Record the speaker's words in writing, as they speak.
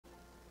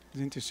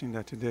It's interesting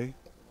that today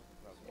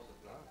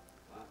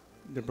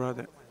the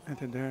brother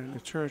entered there in the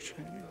church.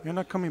 You're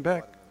not coming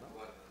back.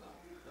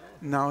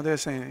 Now they're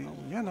saying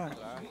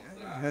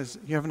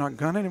you have not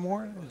gone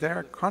anymore. There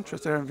are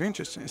contrasts, there are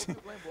interesting.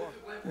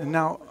 And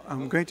now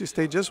I'm going to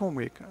stay just 1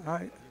 week.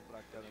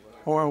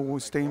 Or I will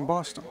stay in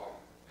Boston.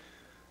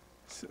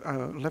 I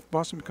left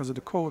Boston because of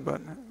the cold,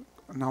 but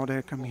now that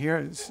I come here,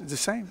 it's the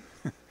same.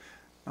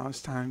 Now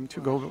it's time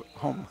to go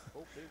home.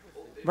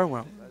 Very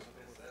well.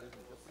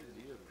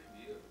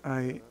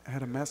 I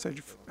had a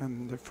message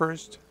on the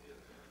first,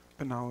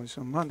 but now it's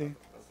on Monday.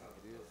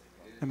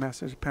 The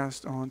message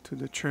passed on to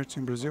the church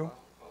in Brazil.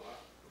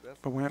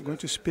 But we are going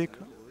to speak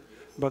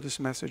about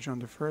this message on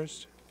the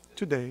first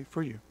today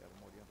for you,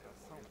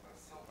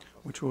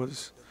 which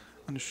was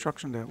an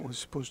instruction that was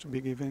supposed to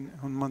be given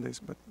on Mondays,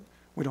 but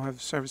we don't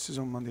have services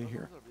on Monday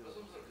here.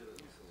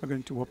 We're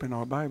going to open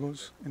our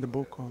Bibles in the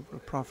book of the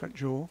prophet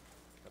Joel,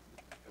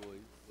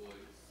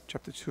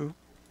 chapter 2.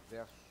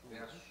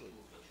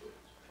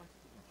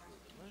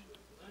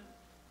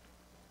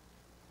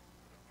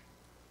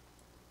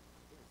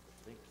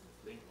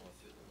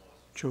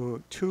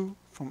 Joel 2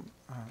 from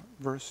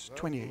verse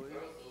 28.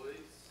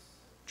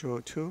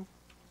 Joel 2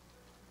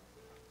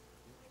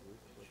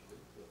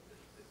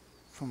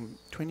 from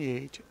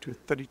 28 to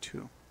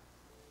 32.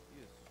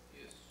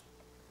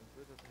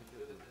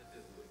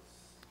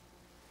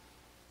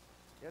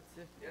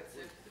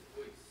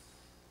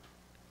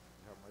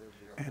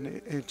 And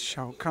it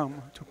shall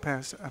come to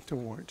pass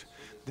afterward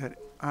that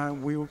I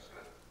will...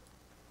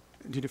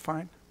 Did you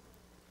find?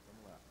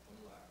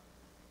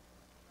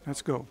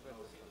 Let's go.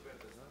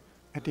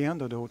 At the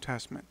end of the Old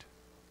Testament.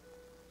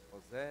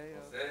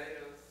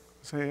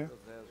 Hosea,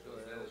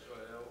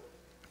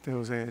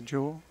 Hosea,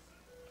 Joel.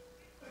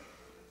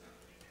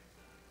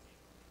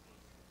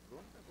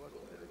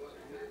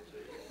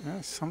 Yeah,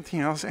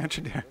 something else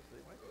entered there.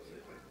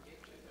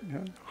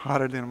 Yeah,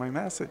 hotter than my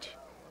message.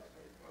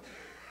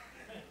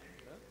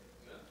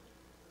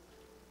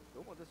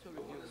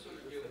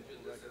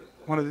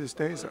 One of these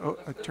days,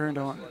 I turned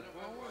on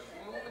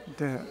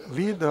the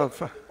lid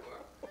of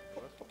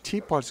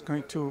teapot's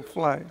going to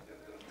fly.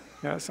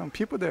 Yeah, some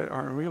people that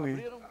are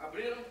really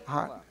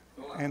hot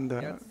in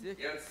the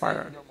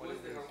fire.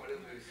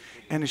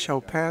 And it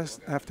shall pass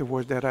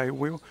afterward that I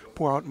will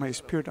pour out my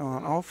spirit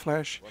on all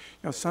flesh.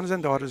 Your sons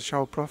and daughters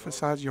shall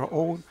prophesy. Your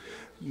old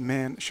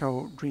men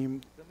shall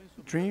dream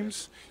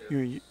dreams.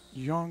 Your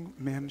young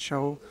men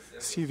shall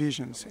see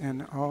visions.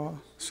 And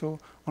also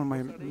on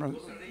my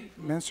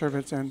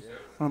manservants and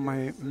on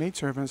my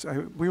maidservants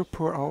I will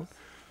pour out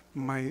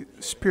my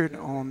spirit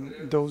on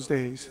those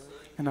days,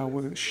 and I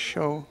will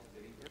show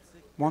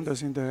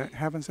wonders in the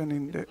heavens and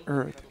in the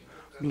earth,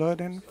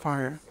 blood and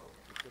fire,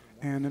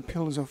 and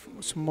pillars of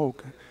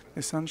smoke.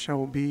 The sun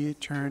shall be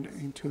turned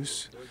into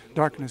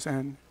darkness,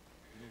 and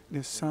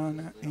the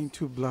sun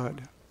into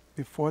blood,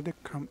 before the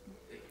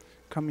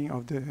coming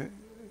of the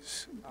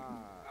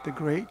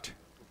great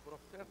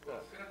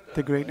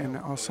and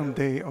awesome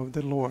day of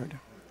the Lord.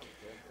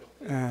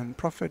 And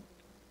prophet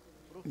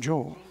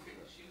Joel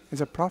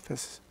is a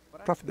prophet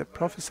that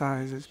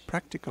prophesies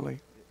practically,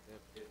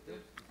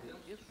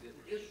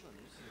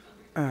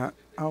 I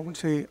would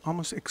say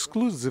almost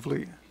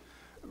exclusively,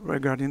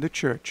 regarding the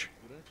church.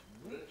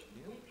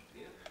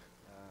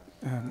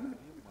 In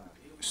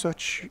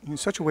such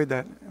a way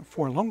that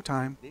for a long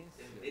time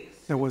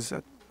there was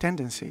a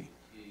tendency,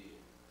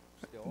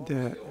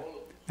 the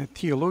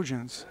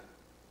theologians,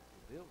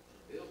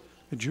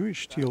 the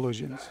Jewish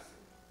theologians,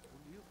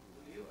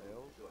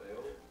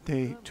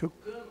 they took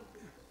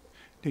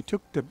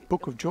the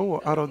book of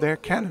Joel out of their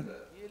canon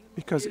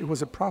because it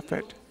was a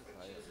prophet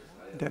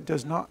that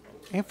does not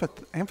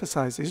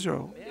emphasize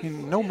Israel.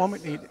 In no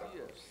moment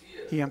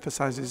he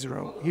emphasizes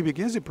Israel. He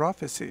begins the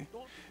prophecy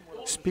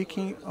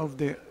speaking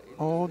of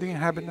all the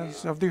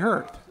inhabitants of the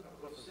earth.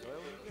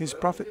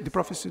 The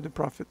prophecy of the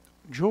prophet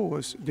Joel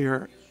is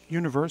there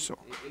universal.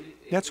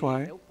 That's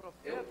why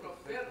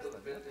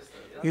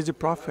he's the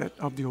prophet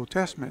of the Old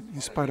Testament, in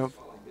spite of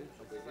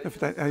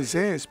that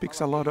Isaiah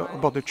speaks a lot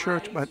about the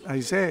church, but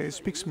Isaiah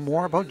speaks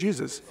more about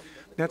Jesus.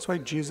 That's why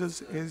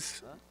Jesus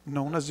is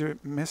known as the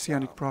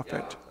Messianic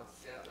prophet.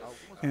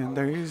 And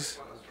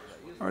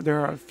there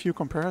are a few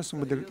comparisons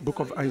with the book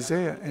of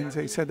Isaiah, and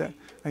they said that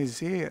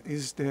Isaiah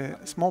is the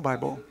small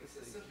Bible.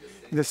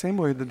 In the same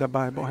way that the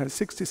Bible has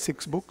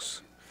 66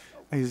 books,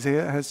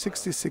 Isaiah has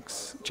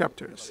 66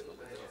 chapters.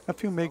 A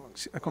few make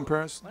a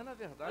comparison.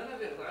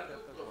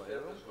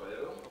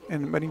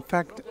 But in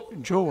fact,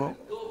 Joel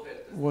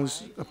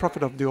was a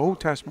prophet of the Old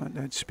Testament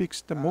that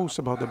speaks the most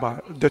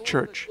about the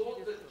church.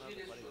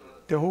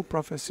 The whole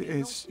prophecy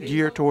is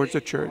geared towards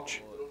the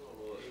church.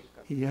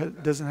 He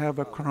doesn't have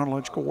a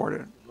chronological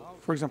order.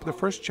 For example, the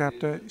first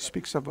chapter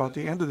speaks about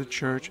the end of the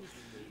church.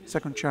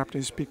 Second chapter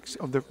speaks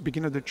of the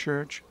beginning of the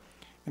church.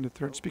 And the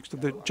third speaks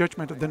of the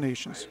judgment of the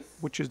nations,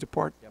 which is the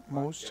part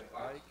most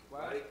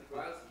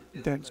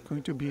that's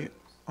going to be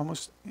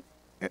almost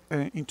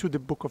into the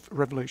book of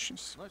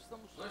Revelations.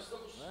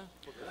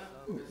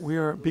 We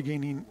are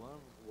beginning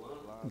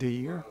the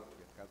year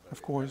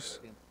Of course,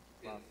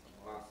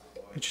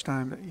 each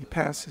time that it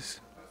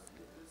passes,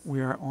 we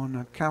are on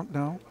a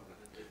countdown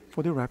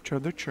for the rapture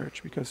of the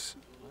church, because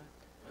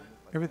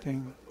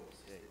everything.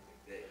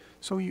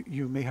 So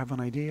you may have an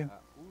idea.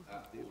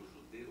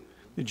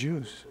 The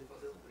Jews,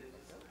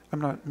 I'm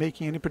not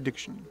making any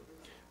prediction.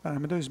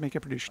 I'm not making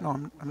a prediction. No,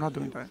 I'm not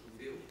doing that.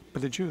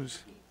 But the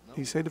Jews,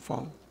 they say the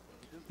following.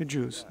 The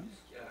Jews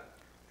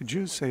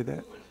say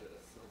that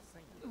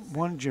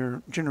one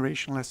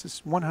generation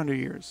lasts 100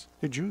 years.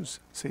 The Jews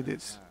say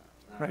this,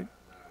 right?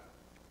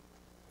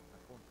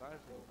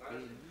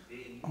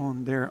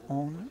 On their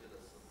own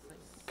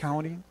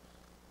counting,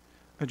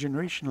 a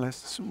generation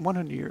lasts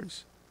 100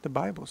 years. The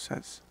Bible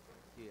says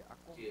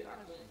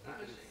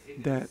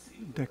that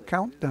the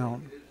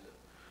countdown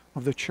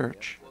of the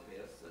church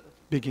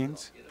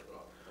begins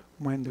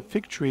when the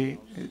fig tree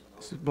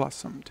is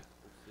blossomed.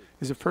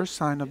 Is the first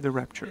sign of the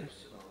rapture.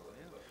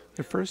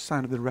 The first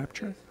sign of the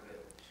rapture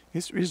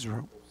is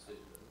Israel.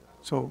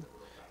 So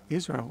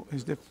Israel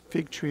is the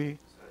fig tree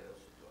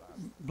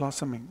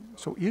blossoming.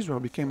 So Israel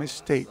became a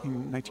state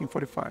in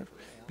 1945.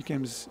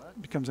 Becomes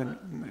in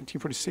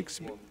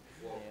 1946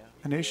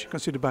 a nation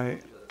considered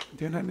by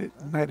the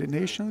United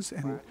Nations,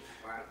 and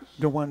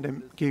the one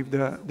that gave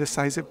the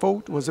decisive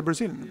vote was a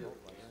Brazilian.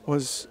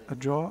 Was a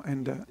draw,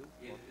 and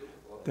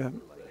the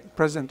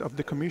president of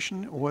the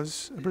commission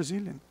was a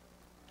Brazilian,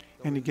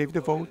 and he gave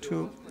the vote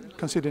to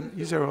consider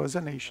Israel as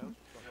a nation.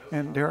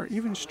 And there are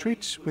even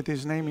streets with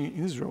his name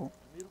in Israel.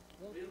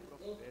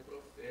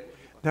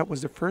 That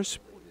was the first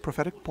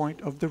prophetic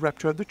point of the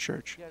rapture of the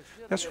church.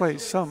 That's why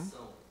some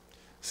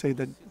say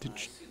that the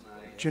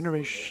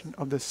generation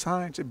of the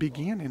signs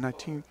began in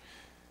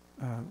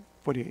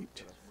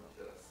 1948.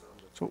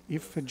 So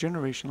if a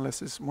generation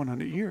lasts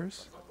 100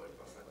 years,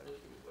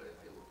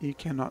 you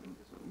cannot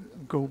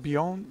go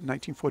beyond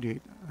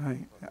 1948.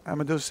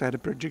 Amadou said a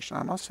prediction.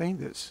 I'm not saying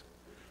this.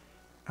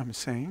 I'm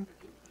saying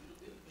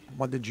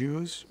what the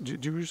Jews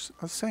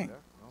are saying.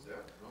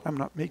 I'm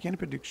not making any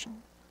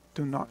prediction.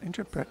 Do not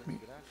interpret me.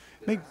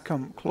 May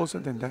come closer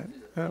than that.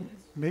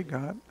 May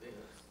God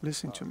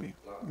listen to me.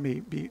 May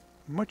be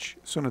much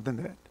sooner than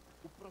that.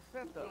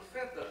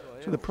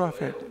 So the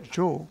prophet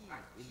Joel,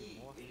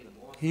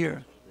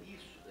 here,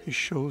 he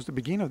shows the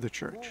beginning of the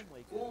church.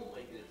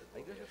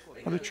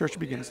 How the church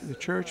begins. The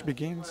church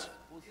begins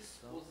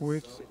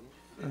with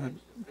a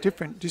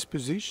different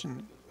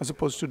disposition as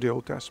opposed to the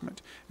Old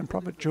Testament. And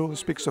Prophet Joel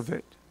speaks of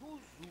it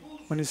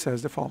when he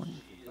says the following.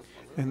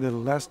 In the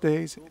last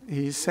days,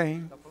 he is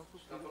saying,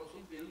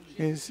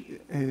 is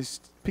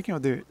speaking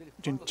of the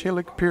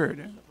Gentilic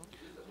period,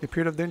 the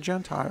period of the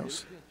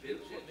Gentiles.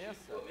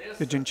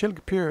 The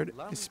Gentilic period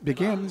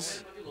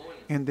begins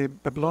in the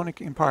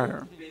Babylonic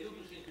Empire.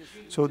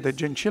 So the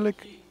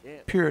Gentilic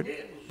period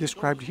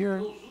described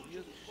here,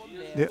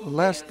 the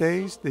last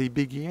days, they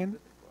begin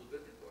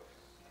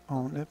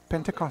on the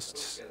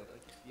Pentecosts.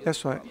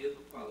 That's why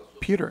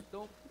Peter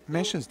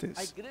mentions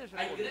this.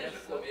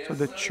 So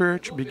the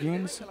church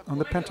begins on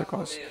the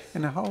Pentecost.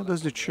 And how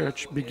does the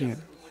church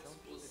begin?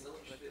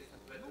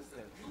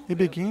 It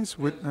begins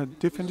with a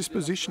different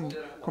disposition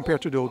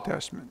compared to the Old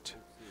Testament.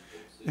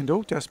 In the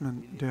Old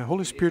Testament, the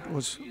Holy Spirit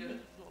was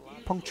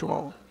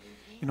punctual.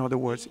 In other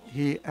words,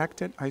 he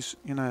acted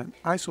in an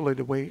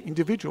isolated way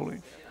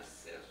individually.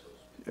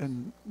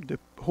 And the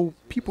whole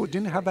people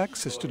didn't have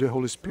access to the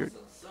Holy Spirit.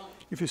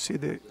 If you see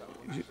the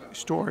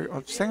story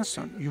of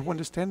Samson, you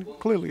understand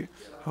clearly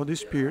how the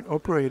Spirit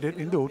operated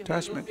in the Old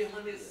Testament.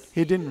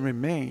 He didn't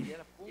remain.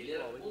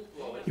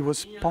 He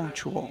was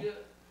punctual.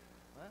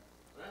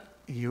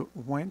 He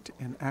went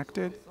and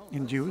acted,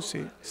 and you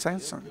see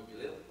Samson.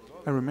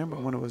 I remember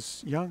when I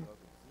was young,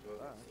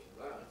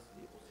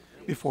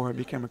 before I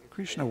became a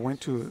Christian, I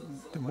went to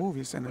the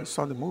movies and I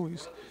saw the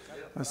movies.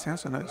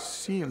 Samson, I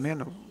see a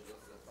man of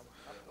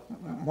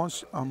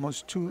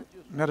almost 2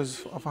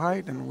 meters of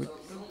height and with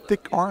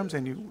thick arms,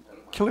 and you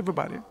kill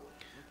everybody.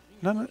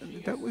 No,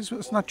 that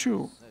was not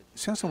true.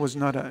 Samson was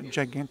not a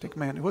gigantic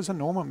man. He was a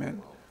normal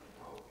man.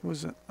 He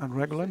was a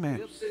regular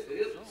man.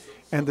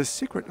 And the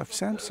secret of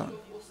Samson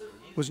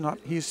was not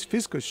his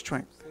physical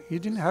strength. He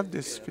didn't have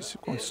this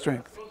physical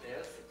strength.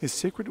 His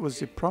secret was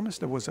the promise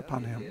that was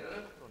upon him.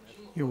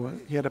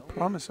 He had a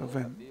promise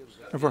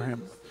over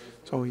him.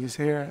 So his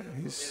hair,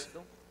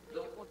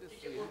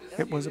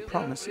 it was a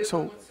promise.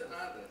 So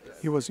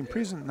he was in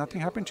prison.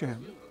 Nothing happened to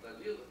him.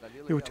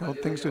 He would tell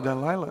things to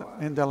Delilah,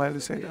 and Delilah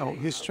said, "Oh,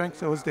 his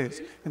strength was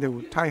this," and they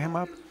would tie him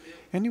up,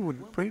 and he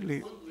would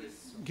greatly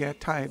get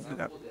tied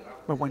up.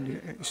 But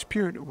when the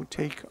Spirit would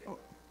take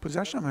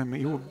possession of him,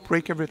 he would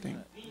break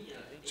everything.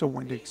 So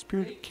when the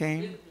Spirit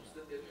came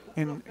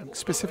in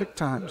specific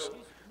times,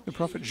 the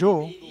prophet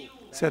Joel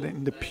said that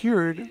in the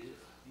period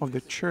of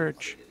the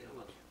church,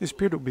 the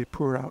Spirit will be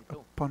poured out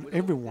upon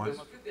everyone.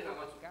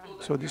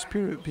 So the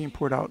Spirit being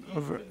poured out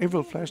over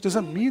every flesh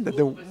doesn't mean that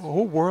the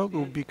whole world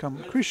will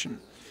become Christian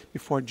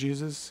before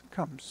Jesus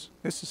comes.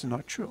 This is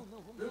not true.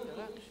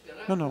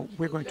 No,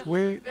 we're going to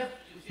wait.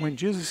 When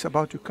Jesus is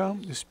about to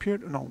come, the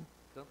Spirit, no.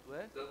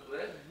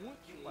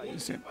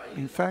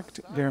 In fact,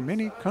 there are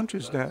many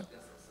countries that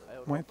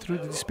went through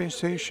the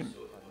dispensation.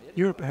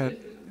 Europe had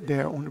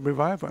their own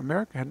revival.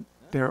 America had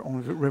their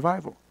own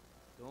revival.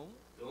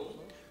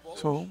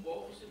 So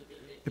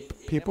the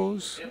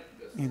peoples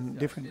in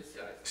different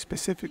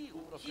specific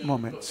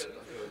moments.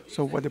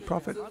 So what the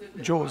prophet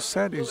Joel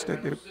said is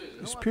that the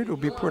Spirit will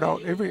be poured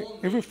out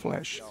every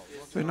flesh.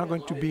 So it's not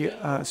going to be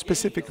a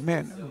specific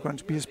man. It's going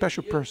to be a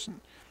special person.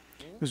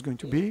 It's going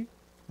to be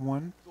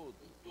one,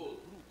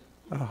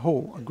 a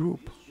whole, a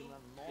group.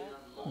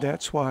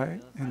 That's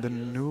why in the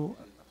new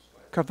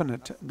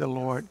covenant the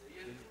Lord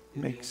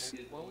makes.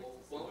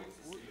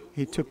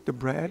 He took the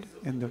bread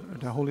and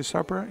the Holy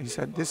Supper. He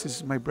said, "This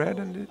is my bread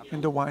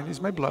and the wine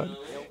is my blood."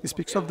 He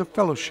speaks of the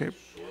fellowship.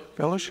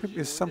 Fellowship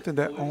is something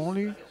that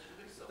only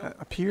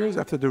appears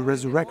after the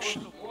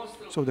resurrection.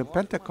 So the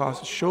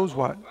Pentecost shows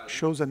what?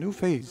 Shows a new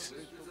phase.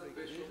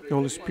 The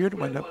Holy Spirit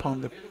went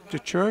upon the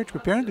church,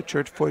 preparing the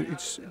church for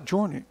its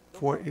journey,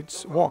 for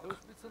its walk.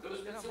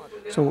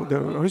 So the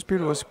Holy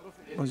Spirit was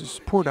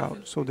poured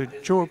out. So the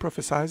Joel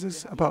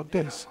prophesies about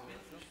this,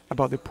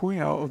 about the pouring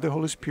out of the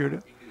Holy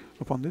Spirit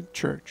upon the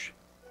church.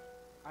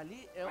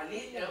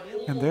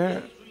 And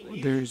there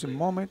is a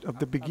moment of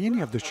the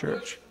beginning of the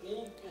church.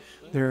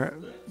 There are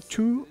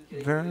two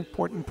very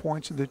important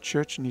points that the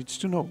church needs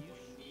to know: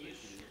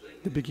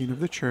 the beginning of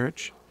the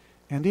church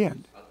and the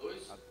end.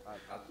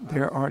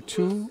 There are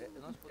two,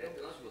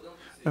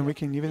 and we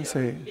can even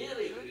say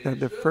that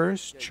the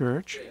first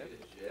church,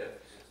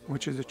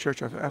 which is the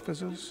church of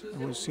Ephesus,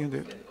 and we'll see in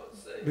the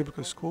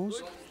biblical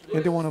schools,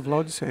 and the one of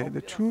Laodicea,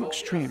 the two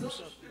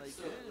extremes.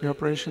 The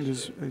operation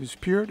is the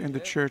Spirit in the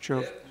church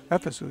of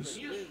Ephesus.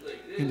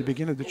 In the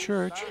beginning of the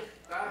church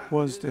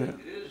was the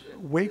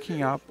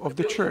waking up of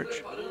the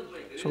church.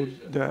 So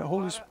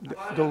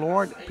the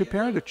Lord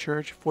prepared the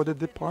church for the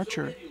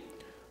departure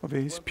of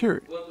His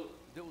Spirit.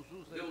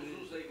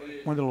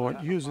 When the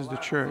Lord uses the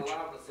church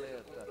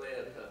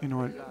in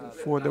order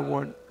for the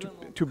word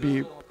to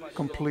be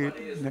complete,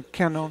 the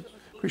canon,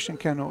 Christian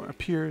canon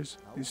appears.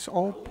 It's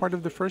all part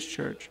of the first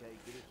church.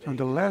 So in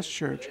the last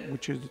church,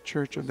 which is the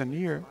church of the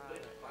near,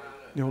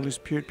 the Holy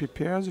Spirit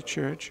prepares the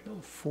church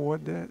for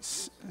the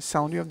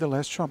sounding of the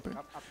last trumpet.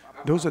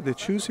 Those are the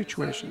two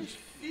situations.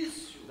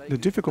 The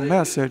difficult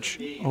message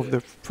of the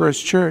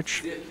first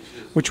church,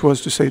 which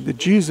was to say that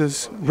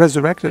Jesus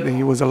resurrected and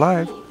He was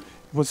alive,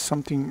 was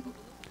something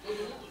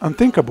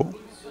unthinkable.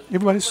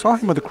 Everybody saw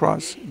Him on the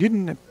cross.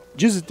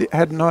 Jesus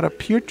had not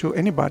appeared to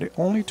anybody,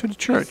 only to the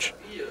church.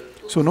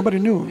 So nobody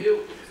knew.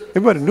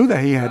 Everybody knew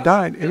that He had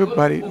died.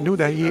 Everybody knew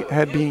that He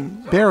had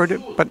been buried,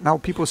 but now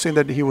people saying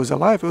that He was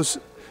alive, it was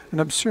an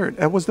absurd.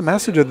 That was the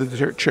message of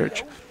the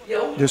church.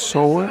 The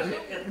sower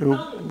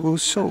will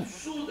sow.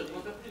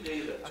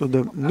 So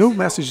the new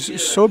message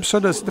is so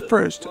absurd as the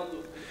first.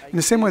 In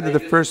the same way that the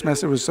first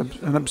message was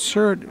an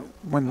absurd,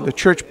 when the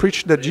church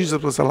preached that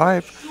Jesus was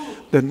alive,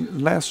 the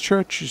last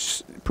church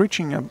is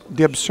preaching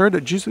the absurd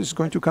that Jesus is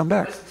going to come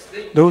back.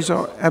 Those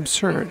are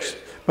absurd,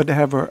 but they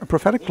have a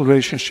prophetic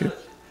relationship.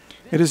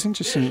 It is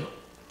interesting.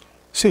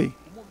 See,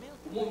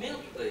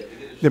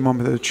 the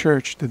moment of the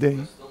church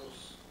today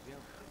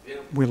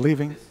we're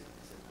living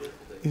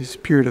is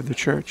period of the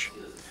church.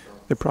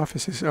 The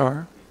prophecies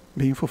are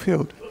being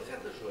fulfilled.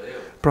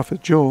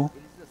 Prophet Joel,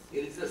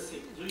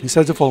 he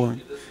says the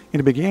following. In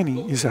the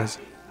beginning, he says,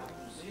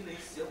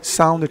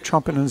 "Sound the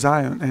trumpet in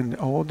Zion, and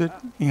all the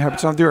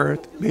inhabitants of the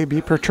earth may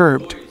be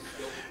perturbed."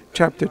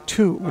 Chapter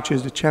 2, which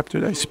is the chapter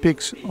that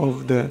speaks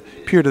of the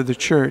period of the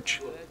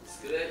church,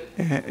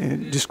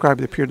 and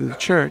describes the period of the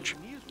church.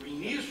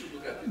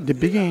 The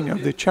beginning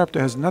of the chapter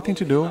has nothing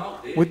to do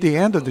with the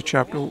end of the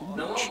chapter.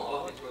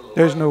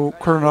 There's no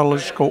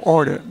chronological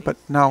order, but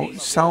now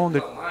sound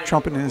the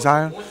trumpet in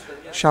Zion,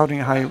 shouting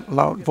a high,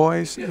 loud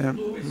voice,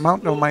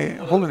 "Mount of my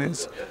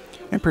holiness,"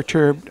 and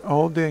perturbed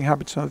all the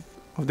inhabitants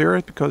of the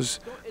earth, because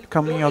the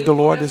coming of the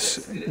Lord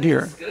is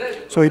near.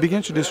 So he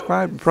begins to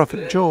describe,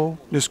 Prophet Joel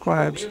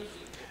describes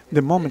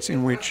the moments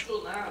in which,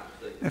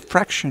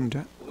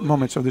 fractioned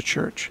moments of the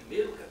church.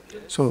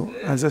 So,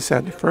 as I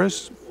said, the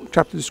first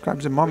chapter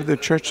describes the moment of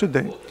the church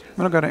today.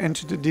 I'm not going to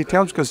enter the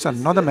details because it's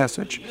another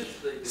message.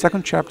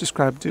 Second chapter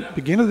describes the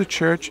beginning of the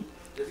church,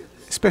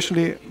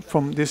 especially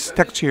from this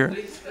text here.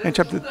 And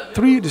chapter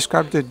 3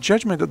 describes the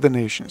judgment of the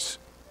nations.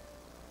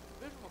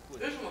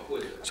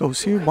 So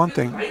see one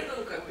thing.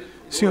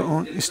 Still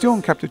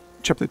on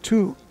chapter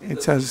 2, he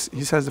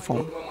says the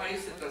following.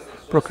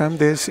 "Proclaim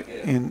this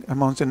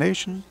amongst the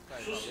nation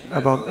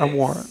about a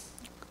war.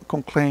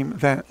 Conclaim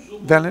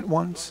valiant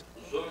ones.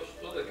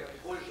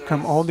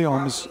 Come all the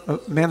armies,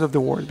 men of the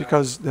war,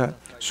 because the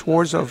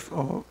swords of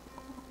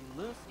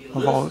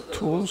all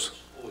tools,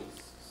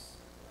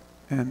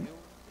 and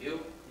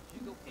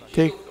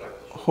take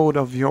hold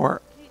of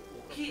your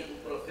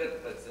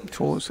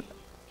tools."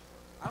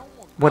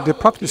 What the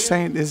prophet is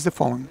saying is the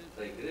following.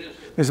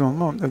 There's a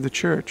moment of the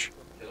church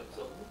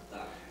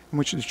in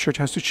which the church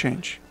has to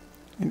change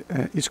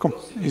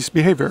its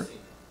behavior.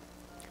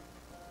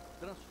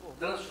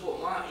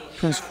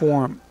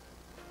 Transform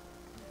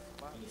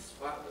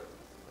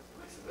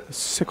a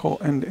sickle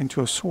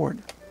into a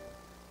sword.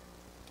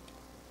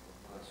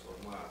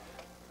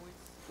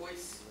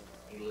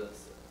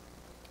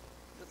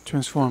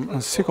 Transform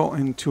a sickle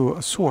into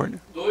a sword.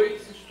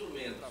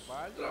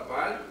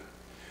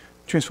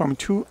 Transform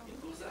two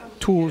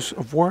tools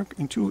of work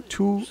into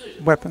two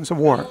weapons of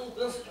war.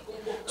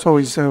 So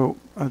it's a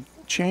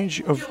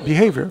change of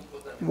behavior.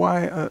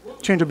 Why a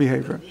change of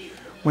behavior?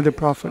 When the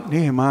prophet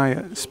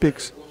Nehemiah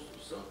speaks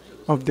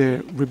of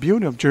the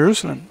rebuilding of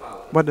Jerusalem,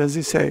 what does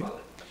he say?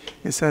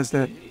 He says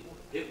that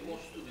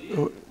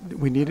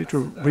we needed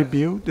to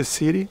rebuild the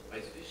city,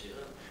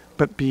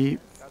 but be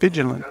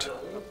vigilant.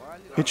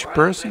 Each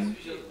person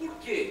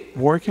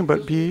working,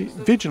 but be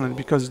vigilant,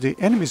 because the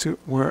enemies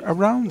were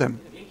around them.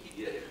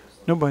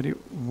 Nobody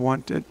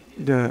wanted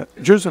the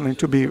Jerusalem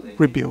to be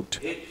rebuilt,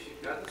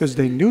 because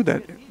they knew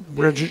that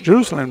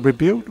Jerusalem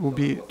rebuilt would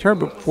be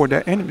terrible for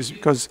their enemies,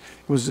 because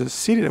it was a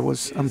city that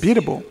was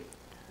unbeatable,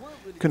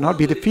 could not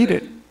be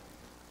defeated.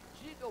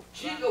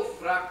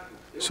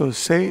 So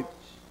say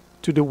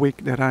to the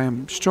weak that I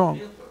am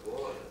strong,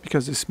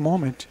 because this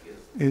moment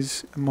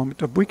is a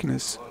moment of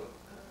weakness.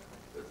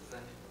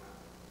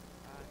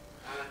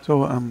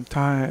 So I'm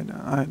tired.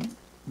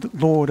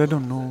 Lord, I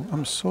don't know.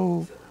 I'm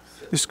so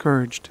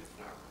discouraged.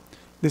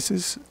 This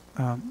is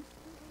the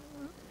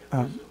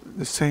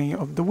saying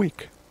of the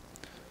weak.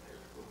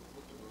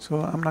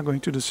 So I'm not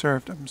going to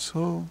deserve.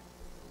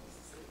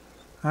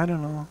 I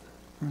don't know.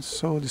 I'm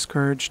so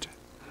discouraged.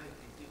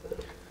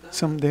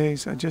 Some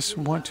days I just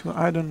want to,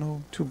 I don't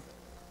know, to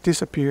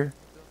disappear.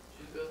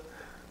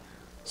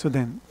 So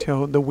then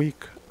tell the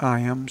weak, I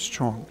am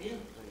strong.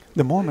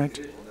 The moment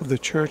of the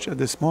church at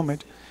this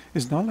moment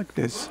is not like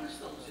this.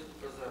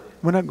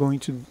 We're not going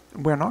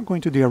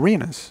to the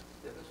arenas.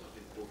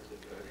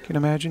 Can you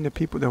imagine the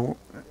people that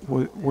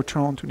were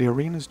thrown to the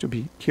arenas to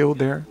be killed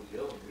there,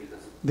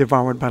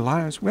 devoured by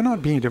lions? We're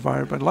not being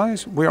devoured by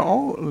lions. We're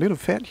all a little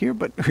fat here,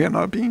 but we are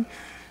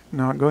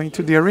not going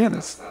to the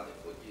arenas.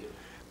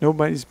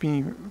 Nobody's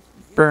being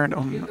burned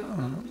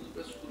on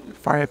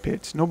fire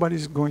pits.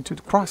 Nobody's going to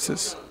the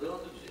crosses.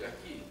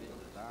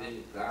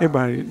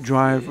 Everybody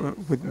drive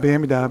with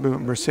BMW,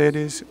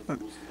 Mercedes.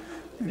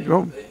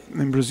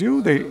 In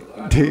Brazil,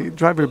 they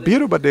drive a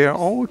Beetle, but they are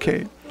all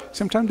okay.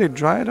 Sometimes they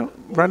ride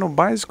on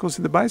bicycles,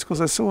 and the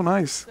bicycles are so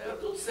nice.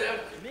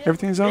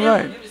 Everything's all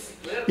right.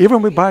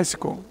 Even with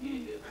bicycle,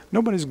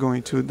 nobody's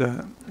going to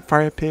the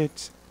fire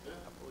pits,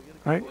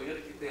 right?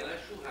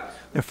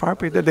 The fire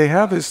pit that they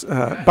have is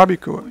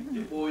barbecue.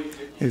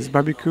 It's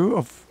barbecue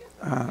of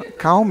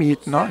cow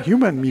meat, not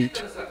human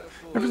meat.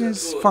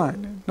 Everything's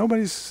fine.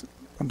 Nobody's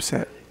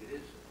upset.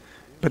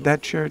 But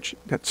that church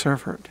that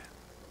suffered.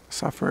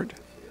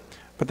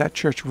 But that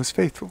church was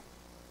faithful.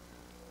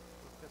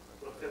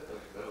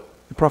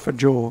 The prophet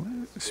Joel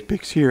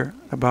speaks here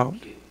about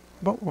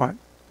what?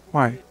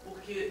 Why?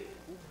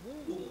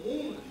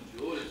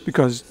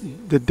 Because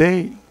the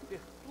day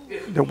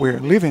that we're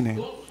living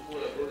in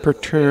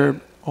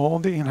perturbed all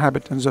the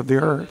inhabitants of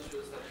the earth.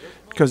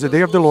 Because the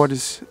day of the Lord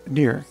is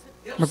near.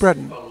 My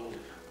brethren,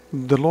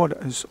 the Lord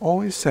has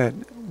always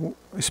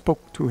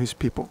spoke to his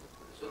people.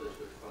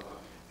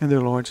 And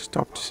the Lord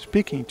stopped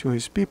speaking to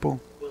his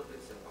people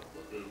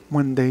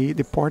when they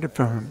departed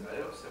from him.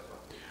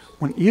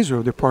 When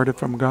Israel departed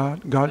from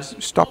God, God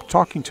stopped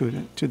talking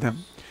to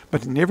them.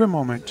 But in every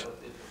moment,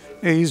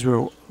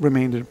 Israel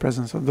remained in the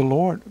presence of the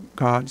Lord.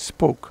 God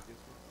spoke.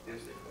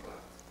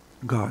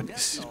 God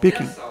is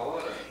speaking.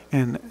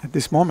 And at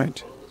this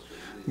moment,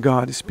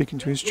 God is speaking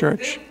to his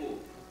church.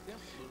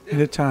 In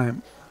the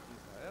time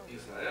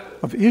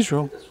of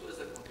Israel,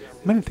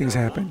 many things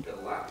happened.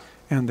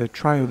 And the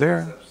trial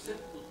there,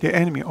 the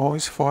enemy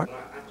always fought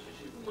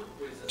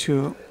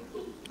to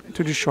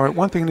destroy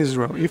one thing in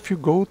Israel. If you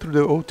go through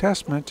the Old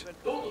Testament,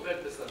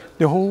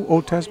 the whole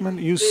Old Testament,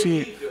 you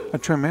see a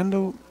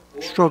tremendous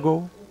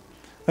struggle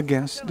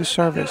against the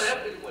service.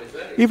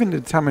 Even the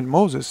time of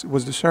Moses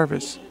was the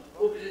service.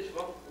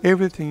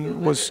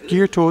 Everything was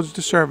geared towards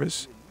the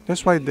service.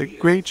 That's why the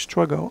great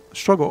struggle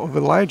of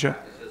Elijah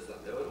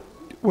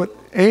with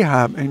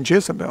Ahab and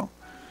Jezebel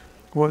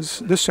was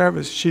the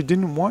service. She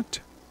didn't want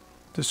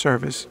the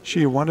service.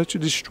 She wanted to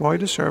destroy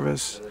the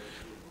service.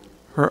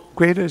 Her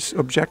greatest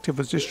objective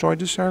was destroy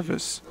the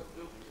service.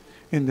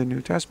 In the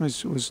New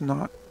Testament, it was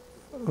not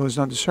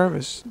the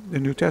service. The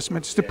New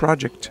Testament is the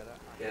project,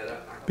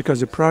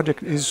 because the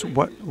project is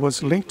what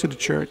was linked to the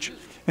church,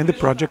 and the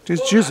project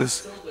is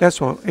Jesus.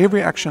 That's why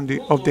every action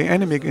of the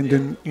enemy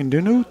in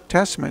the New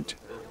Testament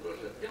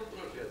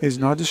is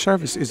not the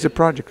service. It's the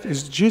project.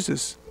 It's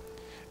Jesus.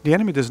 The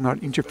enemy does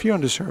not interfere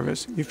on the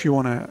service. If you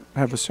want to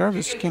have a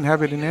service, you can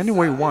have it in any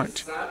way you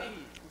want.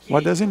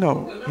 What does he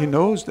know? He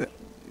knows that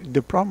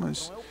the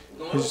promise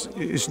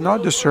is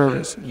not the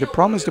service. The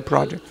promise, the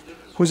project.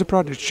 Who's the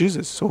project?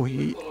 Jesus. So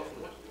he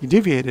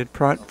deviated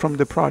from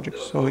the project.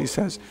 So he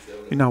says,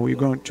 we're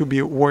going to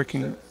be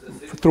working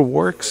through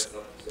works,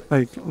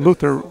 like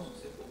Luther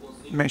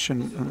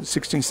mentioned in the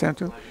 16th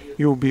century.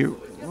 You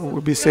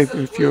will be saved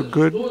if you're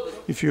good,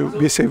 if you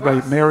be saved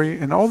by Mary,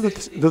 and all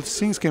those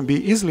things can be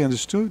easily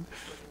understood.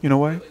 You know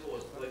why?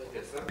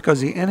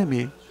 Because the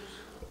enemy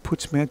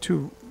puts men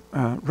to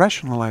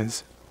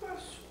rationalize.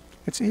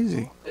 It's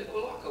easy.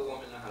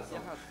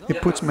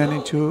 It puts man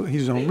into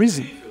his own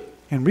reason.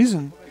 And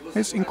reason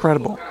is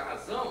incredible.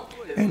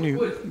 And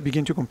you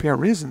begin to compare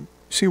reason.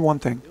 See one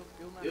thing.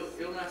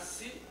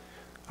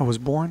 I was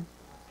born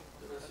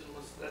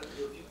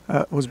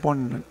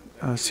in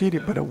a city,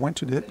 but I went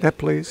to that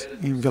place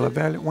in Villa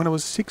Velha when I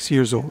was 6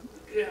 years old.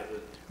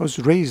 I was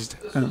raised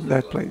in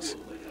that place.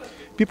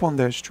 People on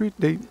that street,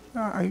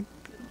 I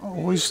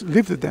always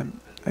lived with them.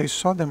 I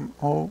saw them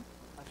all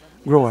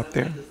grow up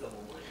there.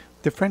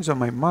 The friends of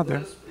my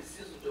mother,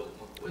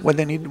 when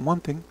they need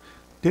one thing,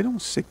 they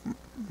don't seek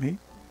me.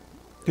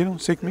 They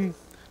don't seek me.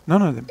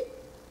 None of them.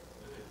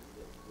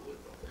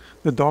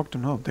 The doctor,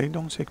 no, they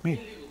don't seek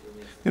me.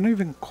 They don't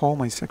even call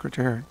my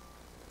secretary.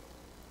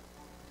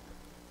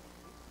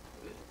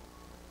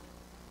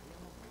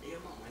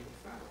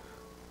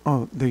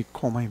 Oh, they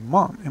call my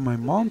mom, and my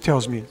mom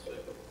tells me,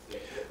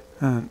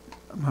 and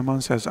my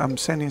mom says, I'm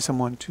sending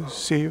someone to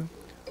see you.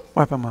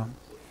 What happened, Mom?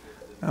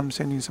 I'm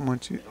sending someone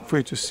for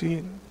you to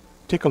see.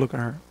 Take a look at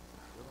her.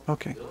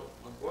 Okay.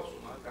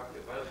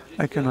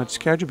 I cannot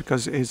schedule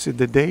because it's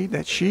the day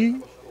that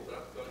she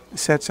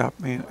sets up.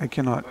 I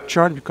cannot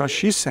charge because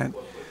she sent.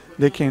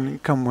 They can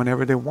come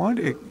whenever they want,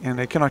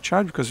 and I cannot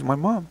charge because of my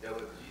mom.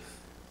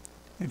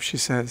 If she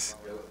says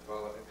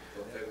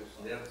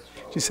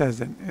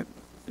that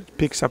it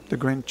picks up the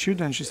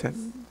grandchildren, she said,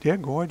 they're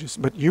gorgeous,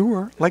 but you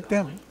were like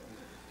them.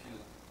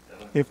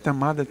 If the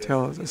mother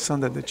tells the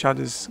son that the child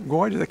is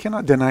gorgeous, I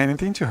cannot deny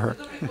anything to her.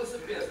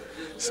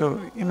 So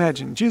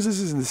imagine, Jesus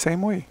is in the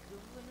same way.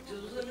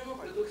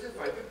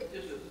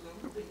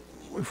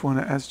 If we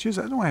want to ask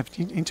Jesus, I don't have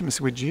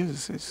intimacy with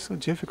Jesus. It's so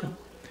difficult.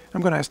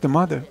 I'm going to ask the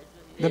mother,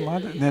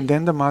 and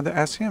then the mother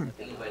asks him.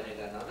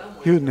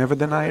 He would never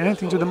deny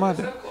anything to the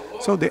mother.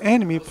 So the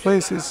enemy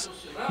places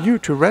you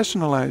to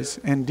rationalize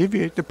and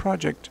deviate the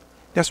project.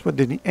 That's what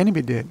the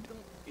enemy did.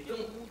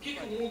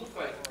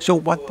 So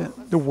what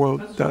the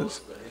world does,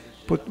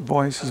 put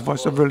voices,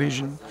 voice of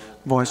religion,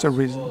 voice of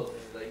reason,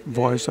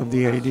 voice of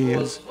the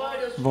ideas,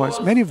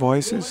 many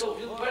voices.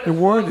 The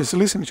world is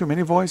listening to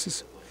many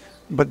voices,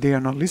 but they are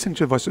not listening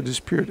to the voice of the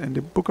Spirit. And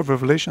the book of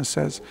Revelation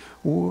says,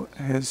 who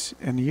has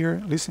an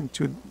ear, listen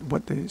to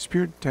what the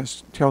Spirit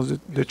tells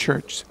the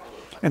church.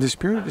 And the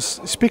Spirit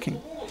is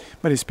speaking,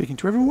 but He's speaking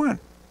to everyone.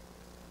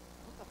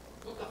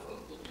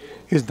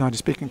 He's not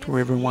speaking to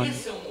everyone.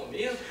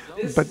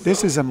 But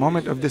this is a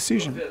moment of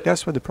decision.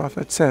 That's what the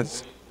prophet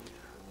says.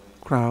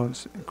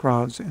 Crowds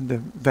in the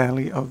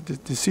valley of the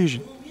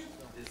decision.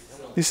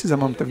 This is a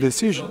moment of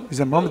decision.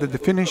 It's a moment of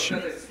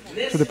definition.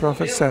 So the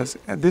prophet says,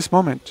 at this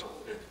moment,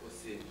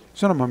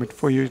 it's not a moment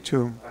for you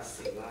to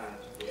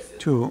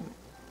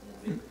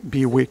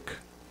be weak.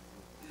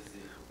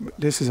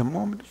 This is a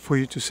moment for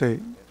you to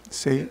say,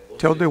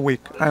 tell the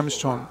weak, I am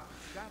strong.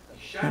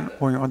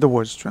 Or in other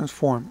words,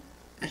 transform.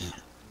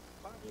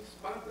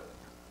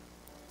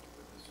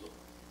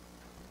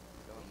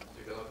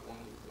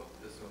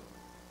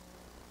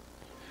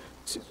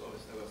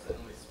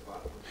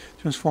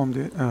 Transform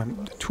the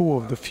tool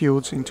of the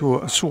fields into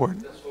a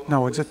sword.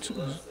 Now it's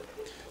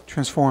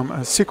transform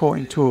a sickle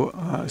into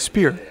a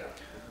spear.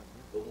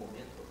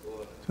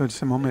 So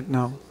it's a moment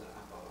now.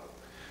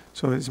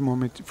 So it's a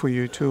moment for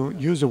you to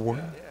use the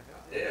word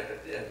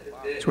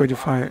to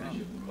edify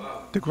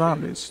the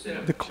ground. It's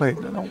the clay.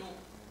 No,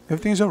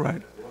 everything is all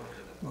right.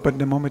 But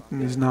the moment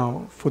is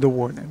now for the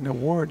word, and the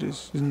word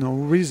is no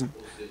reason.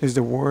 It's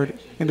the word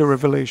in the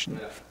revelation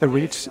that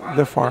reaches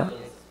the far.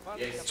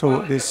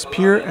 So the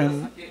spear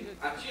and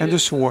the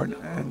sword,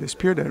 and the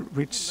spear that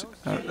reaches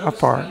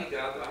afar,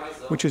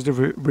 which is the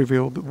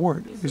revealed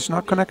word, is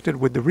not connected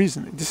with the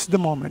reason. This is the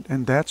moment,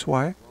 and that's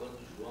why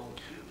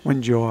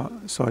when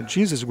John saw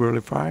Jesus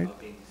glorified,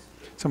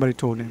 somebody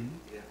told him,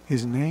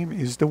 his name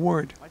is the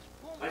Word.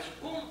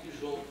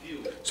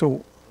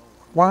 So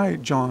why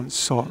John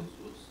saw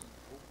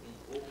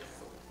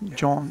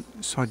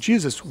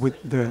Jesus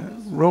with the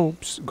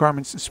robes,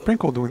 garments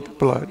sprinkled with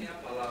blood.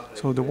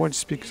 So the word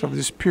speaks of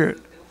the Spirit.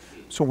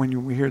 So when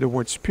you hear the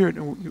word Spirit,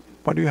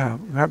 what do you have?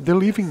 You have the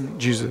living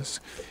Jesus.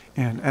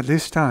 And at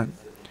this time,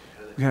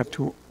 we have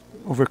to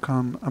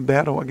overcome a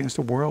battle against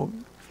the world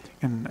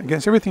and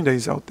against everything that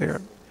is out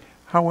there.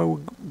 How are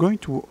we going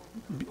to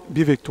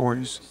be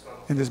victorious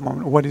in this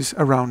moment? What is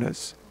around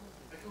us?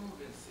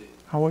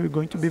 How are we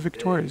going to be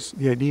victorious?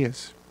 The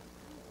ideas.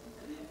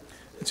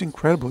 It's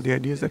incredible, the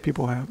ideas that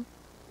people have.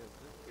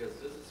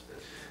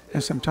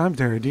 And sometimes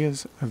their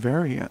ideas are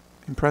very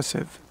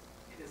impressive.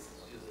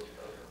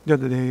 The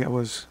other day I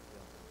was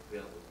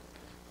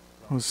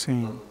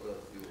seeing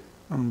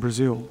on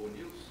Brazil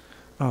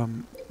a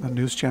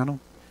news channel,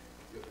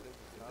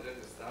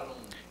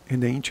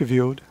 and they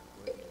interviewed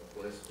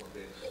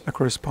a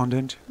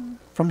correspondent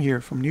from here,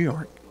 from New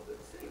York.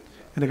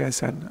 And the guy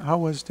said, how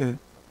was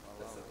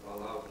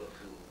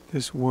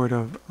this word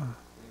of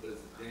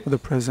the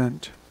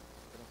president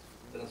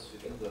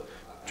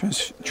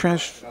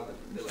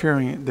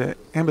transferring the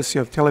embassy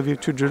of Tel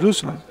Aviv to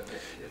Jerusalem?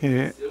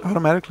 He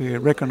automatically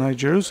recognized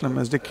Jerusalem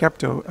as the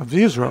capital of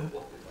Israel.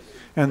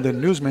 And the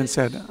newsman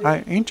said,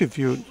 I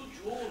interviewed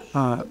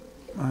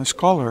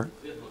scholar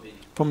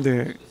from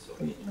the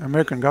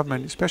American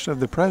government, especially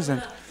the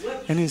president,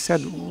 and he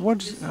said,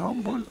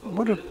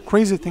 what a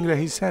crazy thing that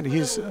he said.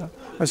 He's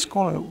a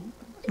scholar.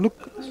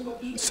 Look,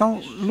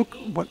 look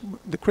what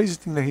the crazy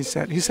thing that he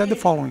said. He said the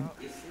following,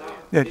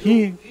 that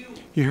he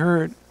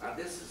heard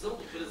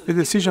the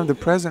decision of the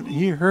president.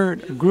 He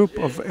heard a group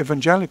of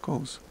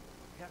evangelicals,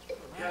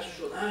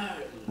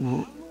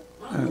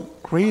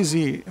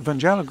 crazy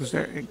evangelicals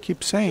that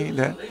keep saying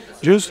that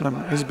Jerusalem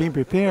is being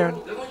prepared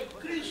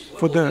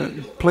for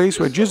the place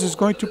where Jesus is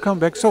going to come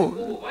back.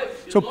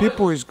 So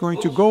people is going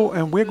to go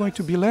and we're going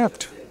to be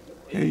left.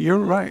 You're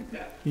right.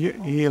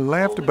 He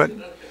left, but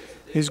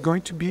he's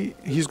going to be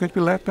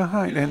left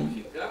behind,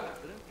 and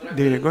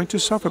they're going to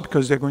suffer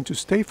because they're going to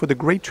stay for the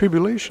Great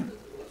Tribulation.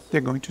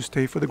 They're going to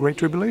stay for the Great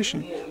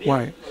Tribulation.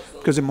 Why?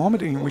 Because the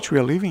moment in which we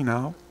are living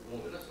now,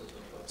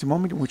 the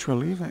moment in which we are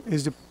living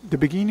is the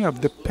beginning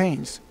of the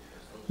pains.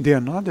 They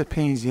are not the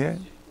pains yet.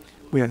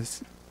 We are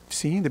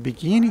seeing the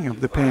beginning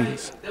of the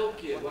pains.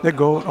 They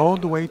go all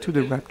the way to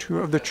the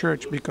rapture of the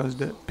church, because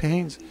the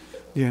pains,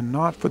 they are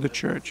not for the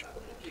church.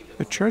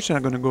 The church is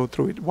not going to go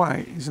through it.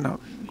 Why is not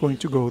going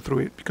to go through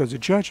it? Because the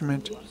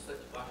judgment,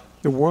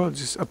 the world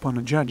is upon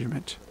a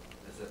judgment.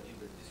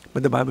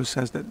 But the Bible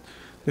says that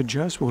the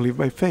just will live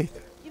by faith.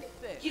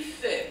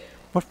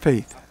 What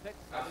faith?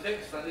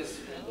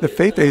 The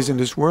faith that is in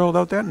this world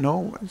out there?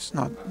 No, it's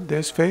not.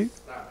 There's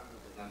faith.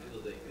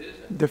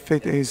 The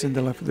faith that is in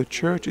the life of the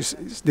church is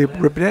the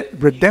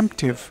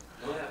redemptive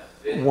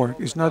work.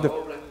 It's not the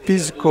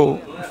physical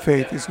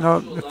faith. It's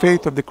not the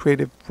faith of the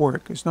creative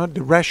work. It's not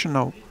the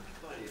rational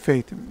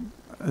faith.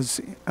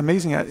 As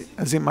amazing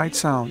as it might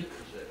sound,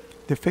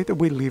 the faith that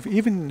we live,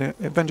 even in the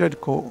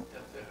evangelical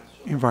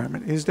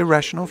environment, is the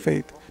rational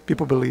faith.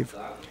 People believe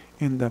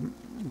in the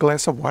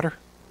glass of water,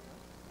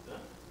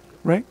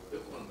 right?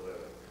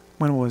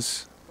 When I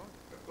was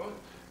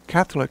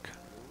Catholic,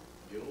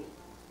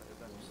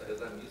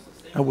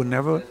 I would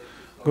never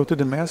go to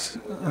the Mass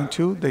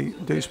until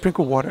they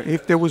sprinkle water.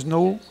 If there was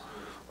no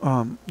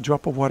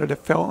drop of water that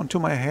fell onto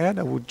my head,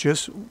 I would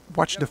just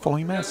watch the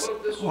following Mass.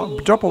 A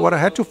drop of water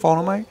had to fall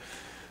on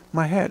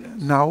my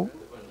head. Now,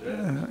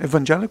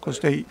 evangelicals,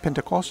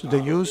 Pentecostals,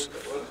 they use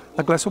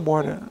a glass of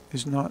water.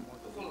 It's not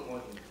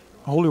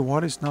holy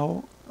water. Is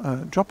now a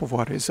drop of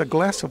water. It's a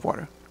glass of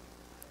water.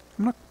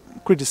 I'm not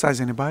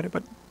criticizing anybody,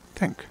 but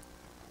think.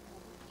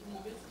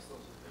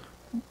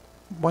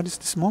 What is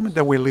this moment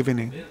that we're living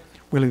in?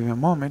 We live in a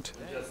moment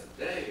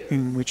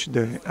in which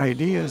the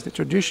ideas, the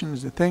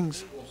traditions, the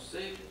things,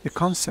 the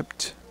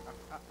concept,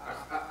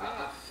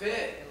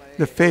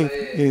 the faith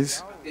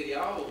is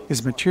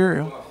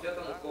material.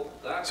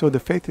 So the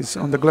faith is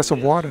on the glass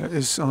of water,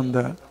 is on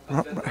the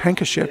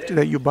handkerchief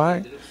that you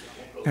buy,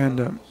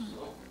 and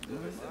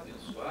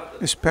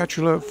a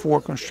spatula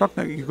for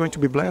construction that you're going to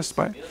be blessed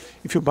by.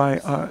 If you buy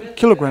a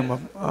kilogram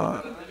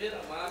of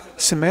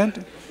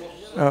cement,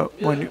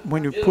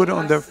 when you put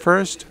on the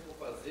first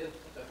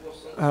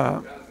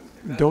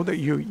dough that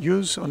you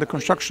use on the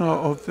construction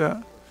of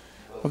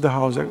the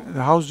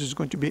house is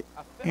going to be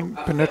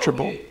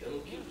impenetrable.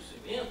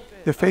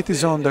 The faith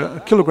is on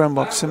the kilogram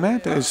of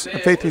cement.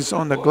 Faith is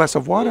on the glass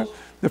of water.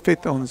 The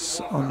faith on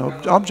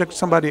an object.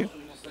 Somebody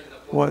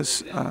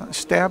was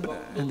stabbed,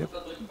 and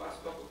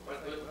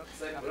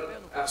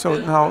so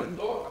now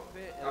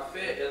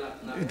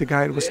the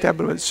guy was stabbed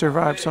but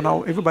survived. So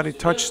now everybody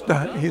touched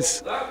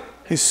his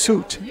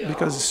suit,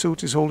 because the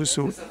suit is holy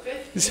suit.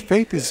 This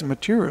faith is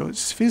material.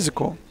 It's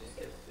physical,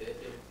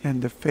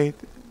 and the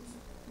faith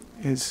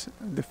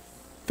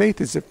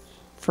is a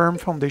firm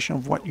foundation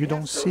of what you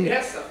don't see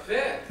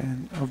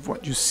and of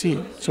what you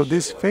see. So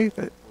this faith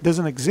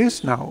doesn't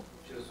exist now.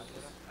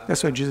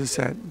 That's why Jesus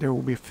said there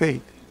will be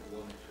faith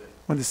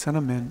when the Son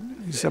of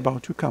Man is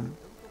about to come.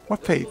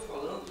 What faith?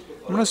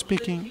 I'm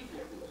speaking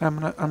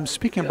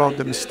about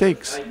the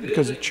mistakes,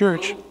 because the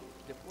church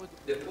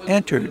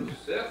entered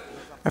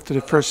after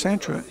the first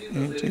century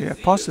into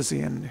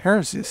apostasy and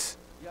heresies.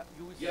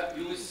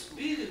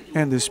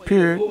 And the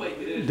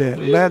spirit that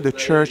led the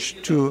church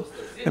to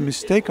a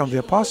mistake of the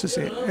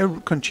apostasy,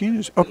 it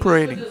continues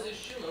operating.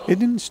 It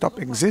didn't stop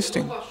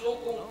existing.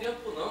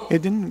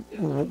 It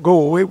didn't go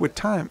away with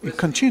time. It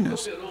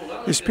continues.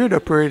 The spirit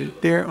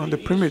operated there on the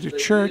primitive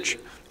church,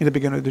 in the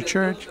beginning of the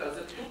church,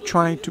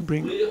 trying to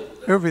bring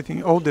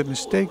everything, all the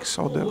mistakes,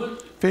 all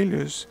the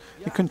failures.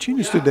 It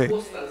continues today.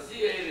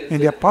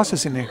 And the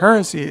apostasy and the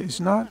heresy is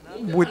not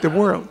with the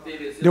world.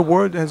 The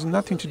world has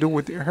nothing to do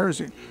with the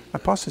heresy.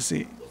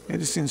 Apostasy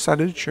is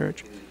inside of the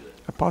church.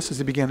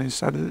 Apostasy began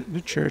inside of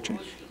the church.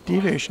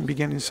 Deviation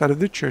began inside of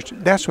the church.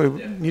 That's why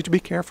we need to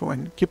be careful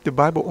and keep the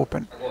Bible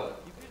open.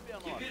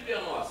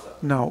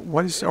 Now,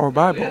 what is our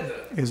Bible?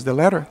 Is the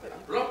letter.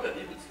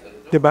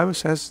 The Bible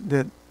says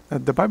that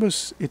the Bible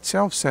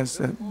itself says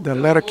that the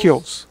letter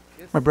kills.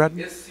 My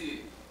brother,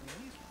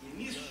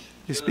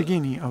 this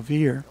beginning of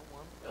year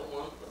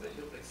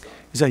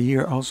is a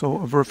year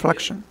also of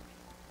reflection.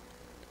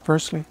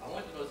 Firstly,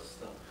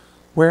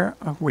 where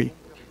are we?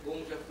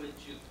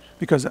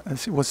 Because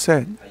as it was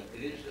said,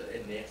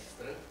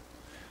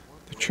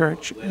 the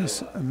church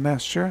is a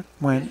master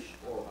when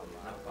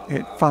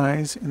it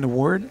finds in the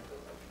Word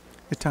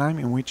the time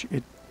in which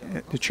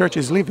the church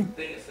is living.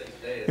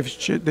 If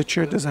the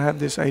church doesn't have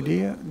this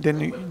idea, then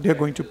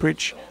they're going to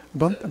preach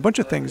a bunch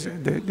of things.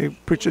 They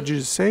preach that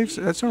Jesus saves,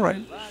 that's all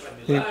right.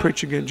 They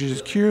preach that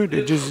Jesus cured,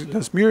 that Jesus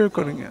does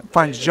miracle,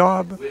 finds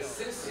job,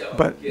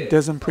 but it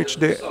doesn't preach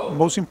the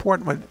most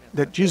important one,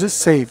 that Jesus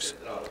saves,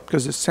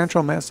 because the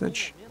central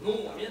message.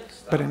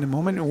 But in the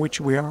moment in which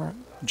we are,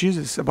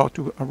 Jesus is about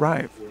to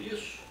arrive,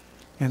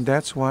 and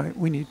that's why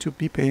we need to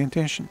be paying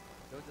attention.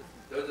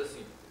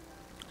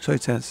 So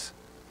it says,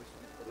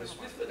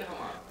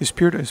 the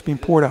Spirit has been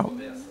poured out,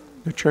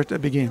 the church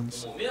that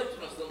begins.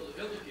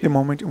 The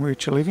moment in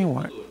which we're living,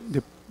 what?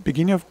 The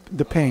beginning of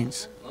the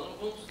pains.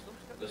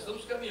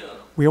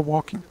 We are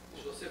walking.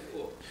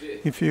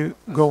 If you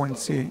go and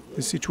see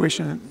the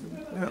situation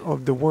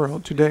of the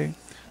world today,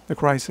 the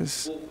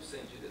crisis,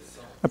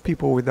 a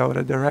people without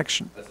a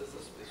direction.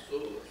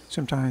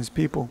 Sometimes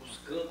people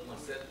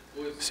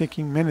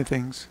seeking many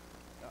things.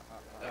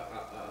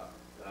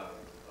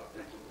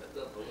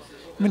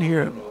 Even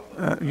here,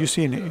 you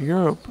see in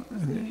Europe,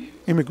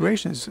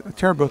 immigration is a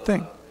terrible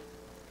thing.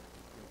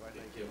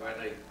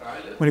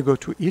 When you go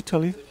to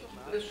Italy,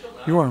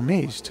 you are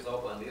amazed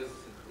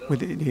with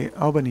the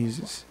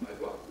Albanese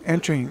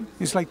entering.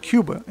 It's like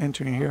Cuba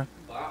entering here,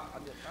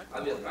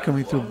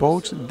 coming through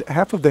boats.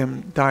 Half of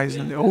them dies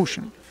in the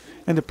ocean,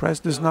 and the press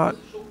does not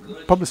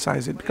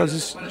publicize it because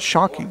it's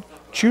shocking.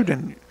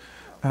 Children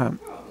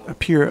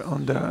appear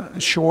on the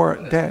shore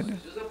dead.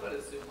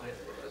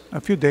 A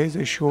few days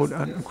they showed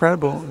an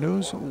incredible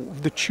news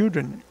of the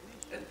children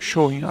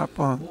showing up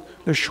on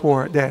the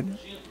shore dead.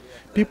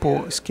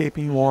 People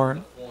escaping war,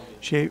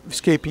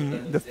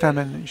 escaping the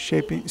famine,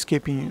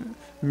 escaping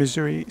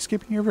misery,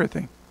 escaping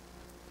everything.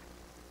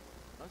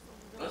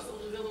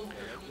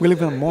 We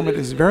live in a moment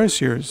that is very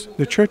serious.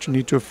 The church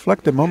needs to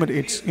reflect the moment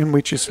in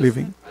which it's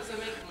living.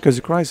 Because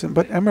the crisis,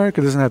 but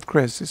America doesn't have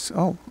crisis.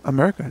 Oh,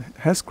 America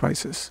has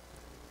crisis.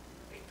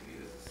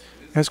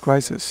 Has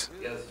crisis.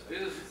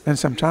 And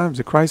sometimes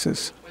the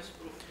crisis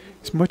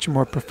is much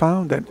more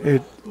profound than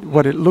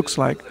what it looks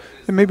like.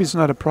 And maybe it's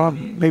not a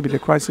problem. Maybe the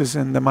crisis is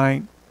in the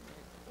mind.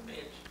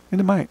 In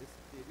the mind.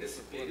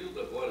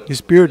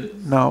 This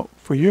period now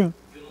for you,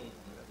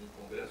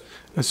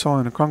 I saw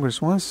in a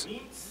Congress once,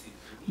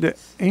 the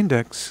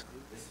index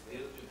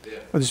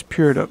of this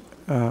period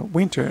of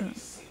winter,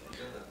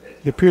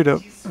 the period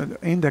of the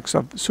index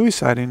of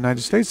suicide in the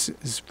United States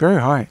is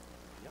very high.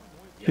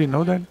 Do you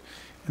know that?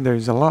 And there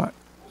is a lot.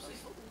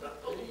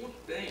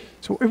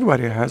 So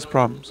everybody has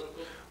problems.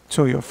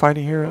 So you're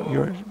fighting here,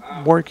 you're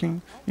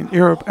working in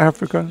Europe,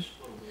 Africa.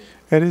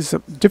 It is a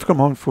difficult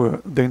moment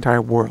for the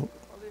entire world.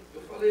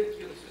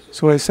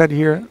 So I said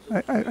here,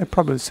 I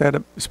probably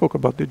spoke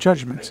about the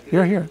judgments.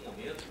 Here.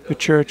 The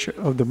church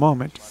of the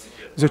moment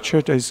is a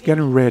church that is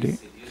getting ready.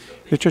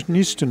 The church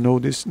needs to know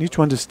this, needs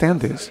to understand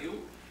this.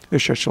 The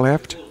church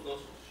left.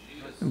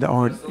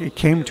 It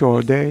came to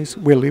our days.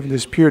 We live in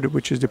this period,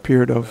 which is the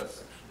period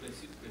of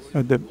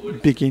the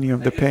beginning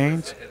of the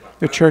pains.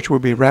 The church will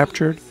be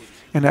raptured.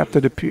 And after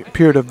the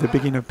period of the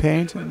beginning of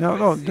pains,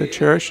 no, the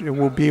church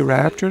will be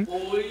raptured.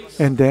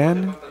 And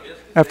then,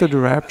 after the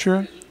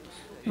rapture,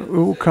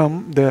 will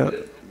come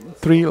the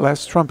 3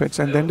 last trumpets,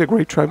 and then the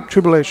great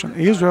tribulation.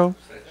 Israel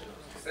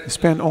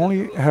spent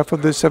only half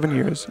of the 7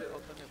 years.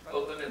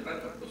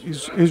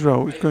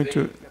 Israel is going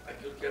to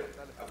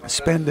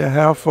spend the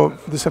half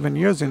of the 7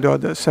 years, and the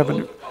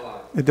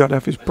other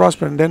half is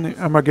prosper, and then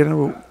Armageddon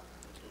will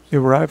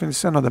arrive, and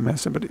it's another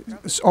mess. But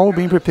it's all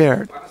being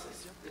prepared.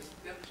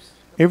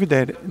 Every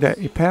day that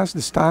it passes,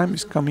 this time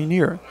is coming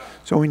near.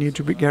 So we need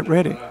to get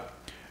ready.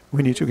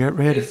 We need to get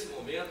ready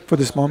for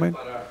this moment.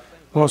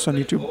 We also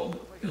need to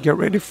get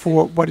ready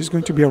for what is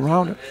going to be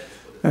around.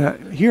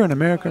 Here in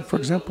America, for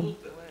example,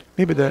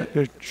 maybe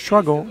the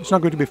struggle is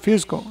not going to be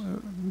physical.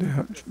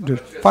 The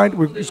fight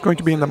is going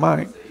to be in the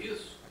mind.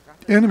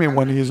 The enemy,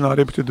 when he is not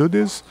able to do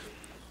this,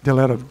 the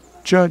letter of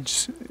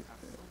Judas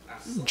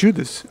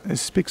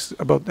speaks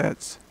about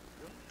that.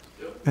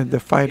 And the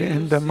fight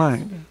in the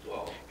mind.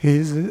 He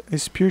is a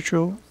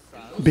spiritual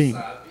being.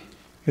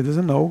 He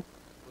doesn't know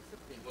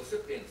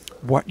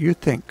what you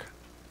think.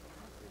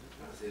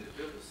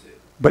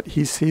 But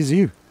he sees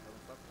you.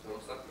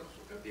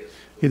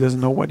 He doesn't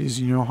know what is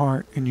in your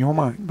heart, in your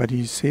mind, but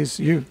he sees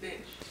you.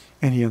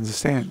 And he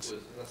understands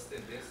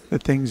the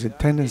things and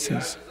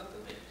tendencies.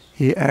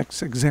 He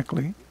acts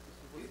exactly.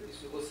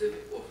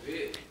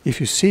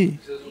 If you see,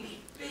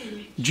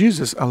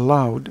 Jesus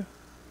allowed.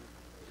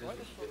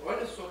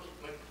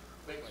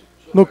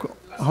 Look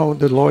how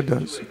the Lord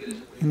does.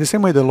 In the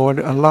same way the Lord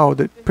allowed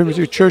the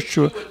primitive church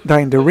to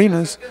die in the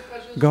arenas,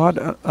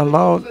 God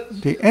allowed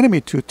the enemy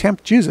to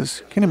tempt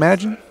Jesus. Can you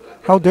imagine?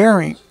 How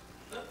daring.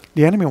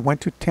 The enemy went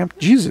to tempt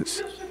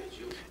Jesus.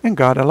 And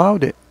God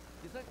allowed it.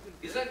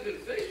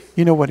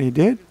 You know what he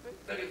did?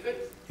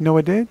 You know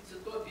what he did?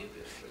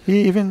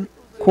 He even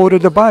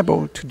quoted the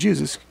Bible to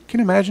Jesus. Can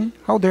you imagine?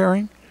 How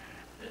daring.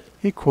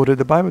 He quoted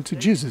the Bible to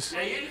Jesus.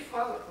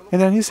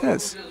 And then he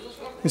says,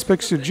 He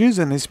speaks to Jesus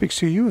and he speaks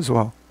to you as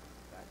well.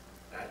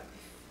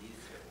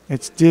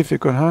 It's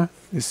difficult, huh?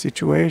 This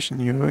situation,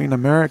 you're in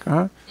America,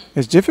 huh?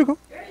 It's difficult.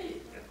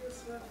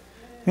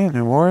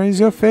 And where is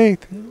your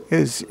faith?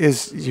 Is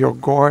your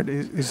God,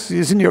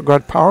 isn't your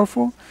God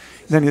powerful?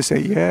 Then you say,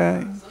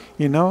 yeah,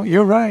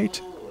 you're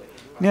right.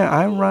 Yeah,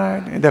 I'm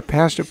right. And the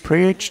pastor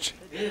preached.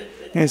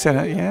 And he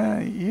said,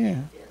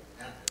 yeah.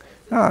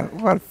 Ah,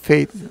 what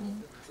faith?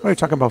 What are you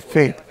talking about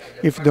faith?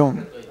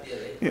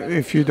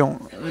 If you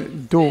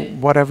don't do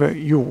whatever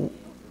you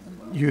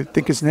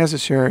think is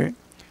necessary,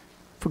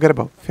 forget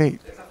about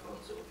faith.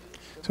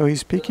 So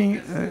he's speaking,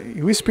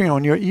 whispering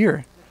on your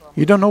ear.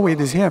 You don't know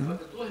it is him.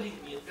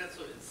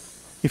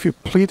 If you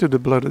plead to the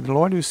blood of the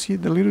Lord, you see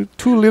the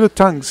two little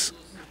tongues.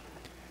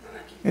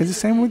 It's the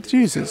same with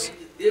Jesus.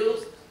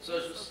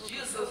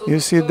 You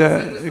see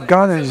the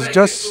God and His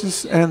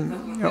justice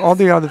and all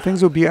the other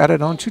things will be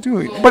added on to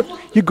you. But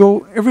you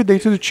go every day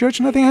to the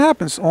church, nothing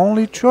happens.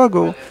 Only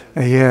struggle.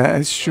 Yeah,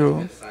 it's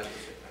true.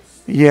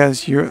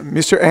 Yes, you're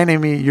Mr.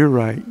 Enemy, you're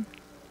right.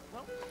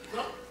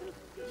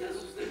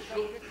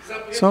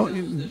 So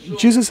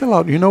Jesus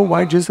allowed. You know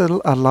why Jesus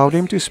allowed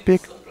him to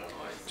speak?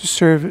 To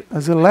serve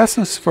as a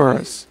lesson for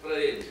us.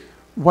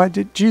 Why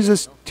did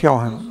Jesus tell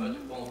him?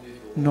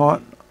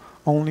 Not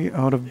only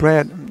out of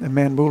bread a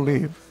man will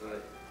live,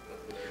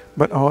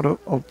 but out of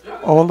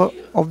all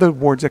of the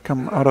words that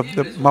come out of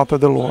the mouth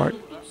of the Lord.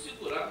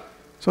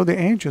 So the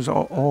angels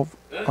are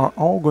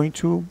all going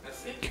to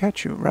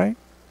catch you, right?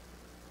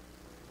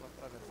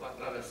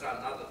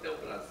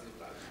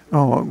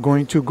 Oh, I'm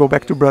going to go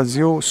back to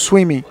Brazil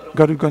swimming.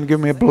 God is going to give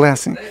me a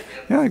blessing.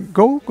 Yeah,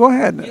 go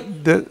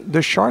ahead.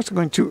 The sharks are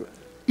going to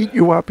eat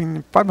you up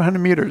in 500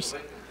 meters.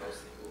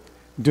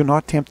 Do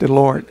not tempt the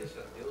Lord.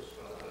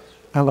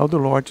 Allow the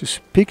Lord to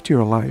speak to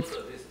your life.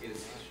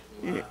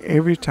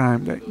 Every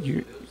time that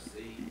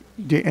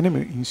the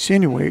enemy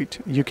insinuate,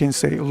 you can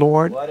say,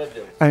 Lord,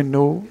 I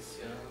know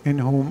in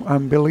whom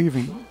I'm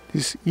believing.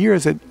 This year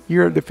is a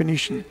year of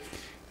definition.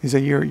 Is a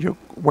year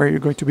where you're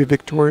going to be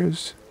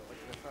victorious.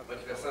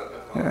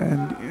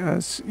 And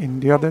as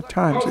in the other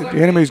times,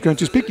 the enemy is going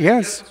to speak,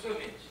 yes.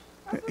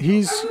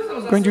 He's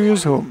going to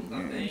use whom?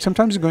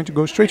 Sometimes he's going to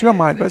go straight to your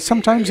mind, but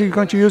sometimes he's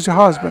going to use your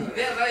husband.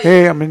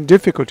 Hey, I'm in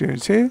difficulty,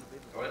 see?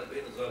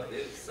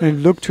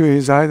 And look to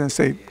his eyes and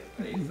say,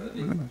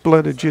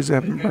 blood of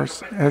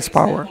Jesus has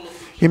power.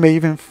 He may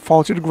even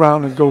fall to the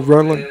ground and go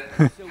rolling.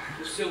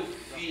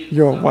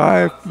 Your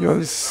wife,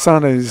 your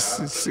son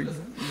is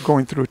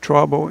going through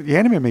trouble. The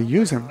enemy may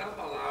use him.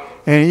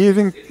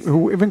 And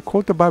who even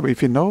quote the Bible,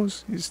 if he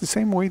knows, it's the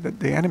same way that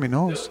the enemy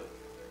knows.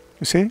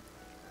 You see?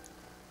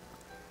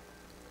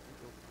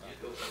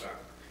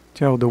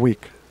 Tell the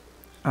weak,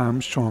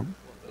 I'm strong.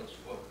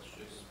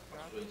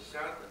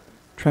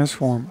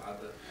 Transform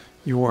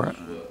your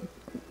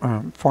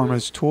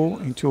farmer's tool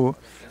into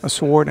a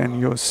sword and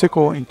your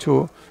sickle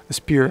into a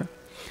spear.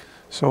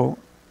 So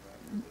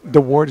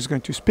the word is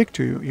going to speak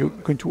to you. You're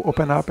going to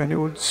open up and it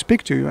will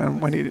speak to you.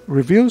 And when it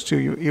reveals to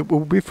you, it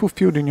will be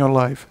fulfilled in your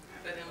life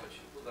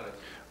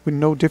with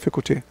no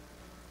difficulty.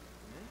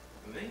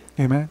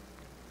 Amen.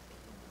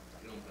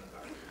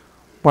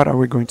 What are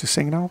we going to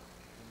sing now?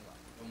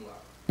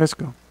 Let's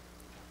go.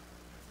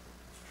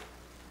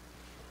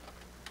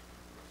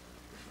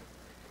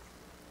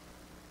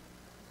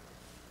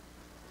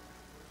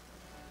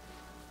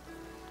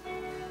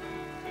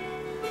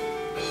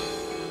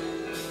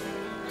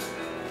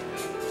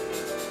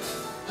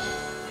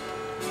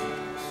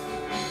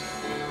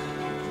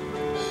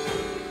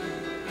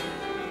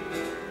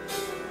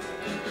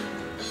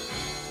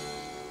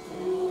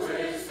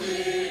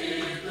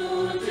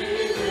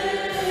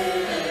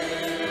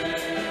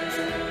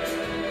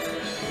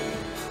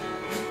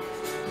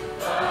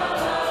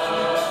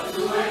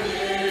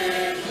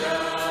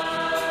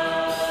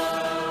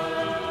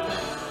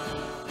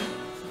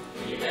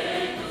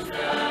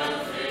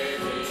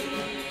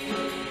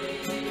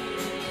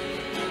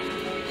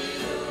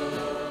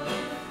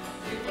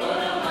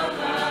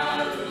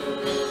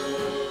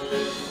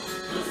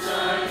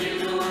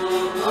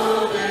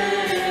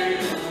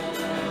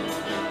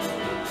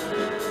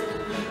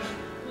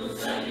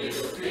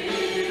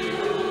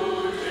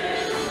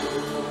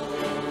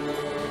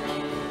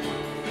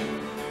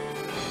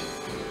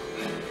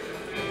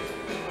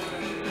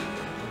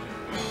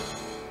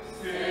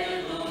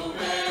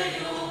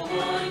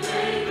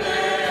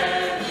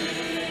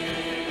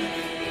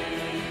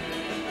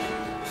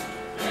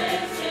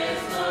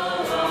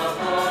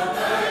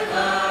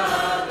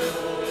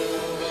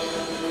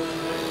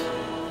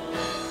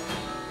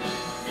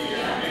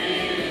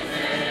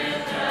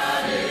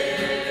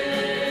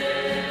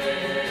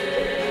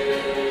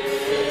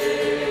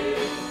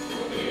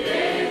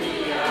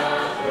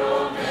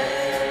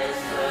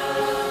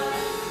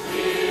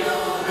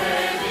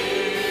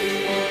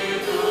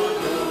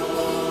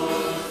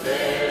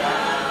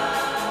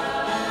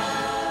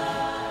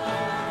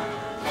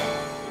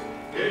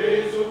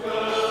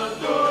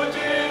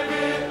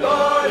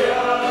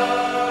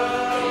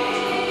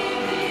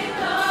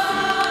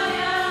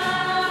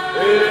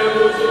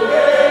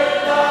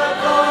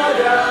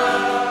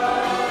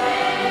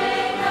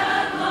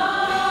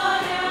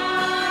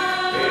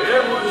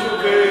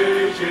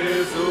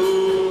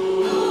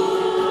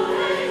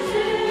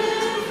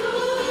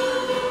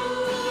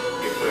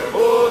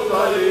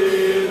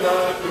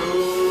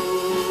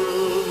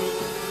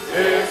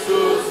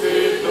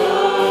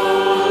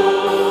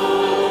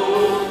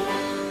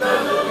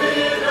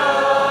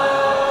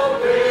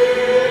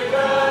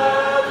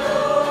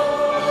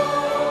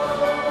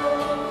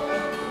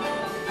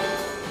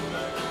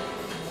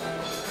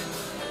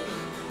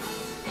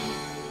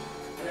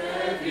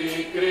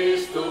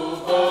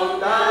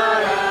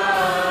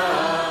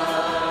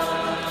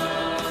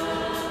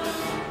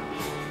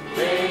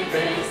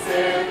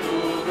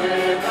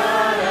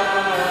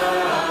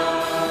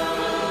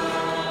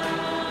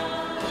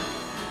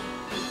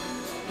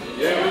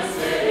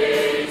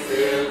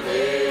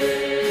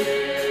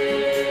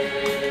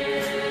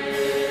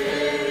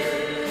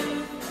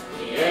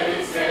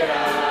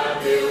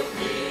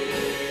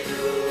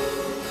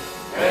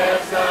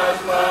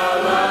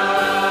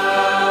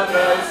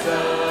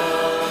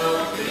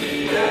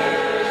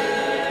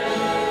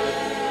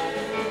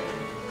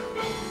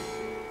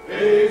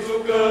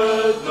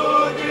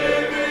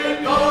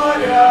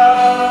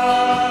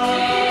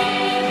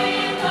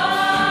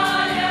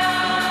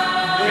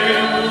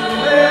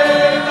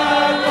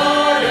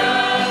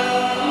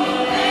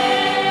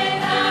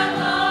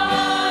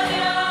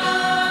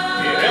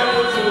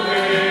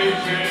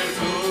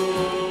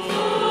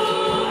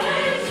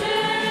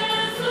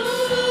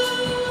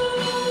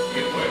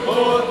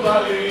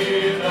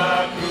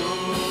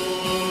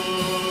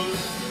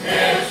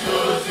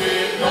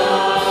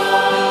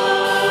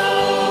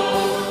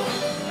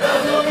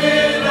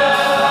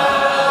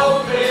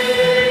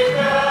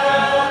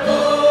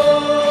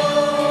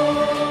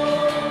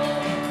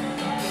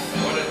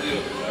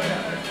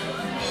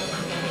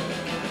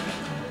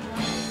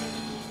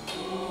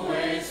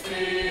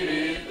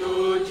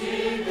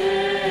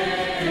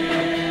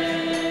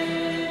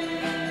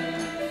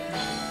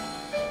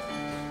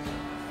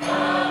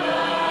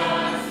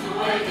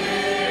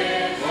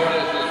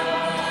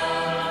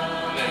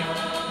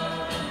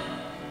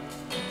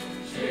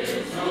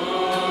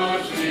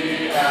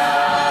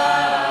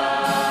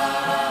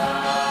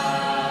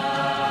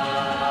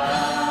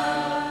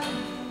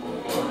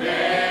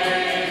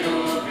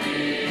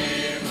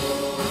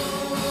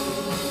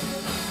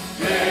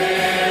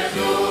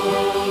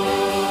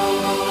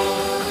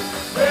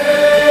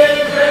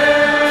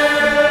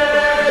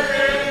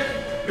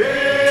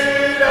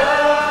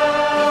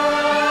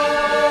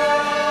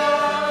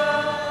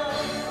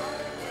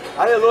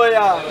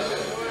 Aleluia.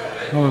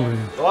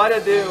 Hallelujah. Glória a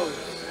Deus.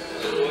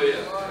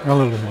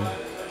 Hallelujah.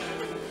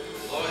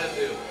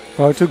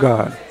 Glory to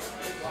God.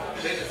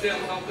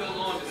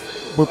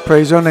 We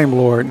praise your name,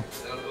 Lord,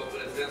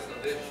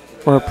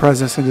 for our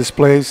presence in this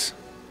place,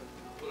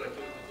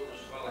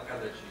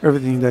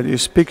 everything that you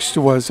speaks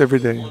to us every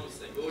day.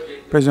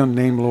 Praise your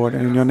name, Lord.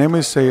 And in your name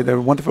we say the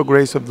wonderful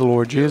grace of the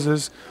Lord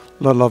Jesus,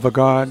 the love of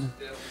God,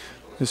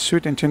 the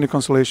sweet and tender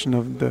consolation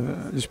of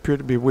the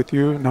Spirit be with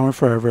you now and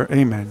forever.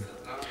 Amen.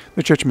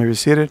 The church may be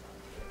seated.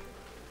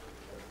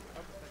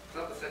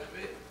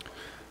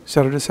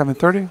 Saturday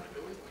 7:30.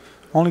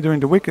 Only during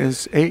the week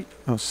is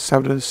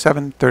Saturday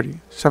 7:30.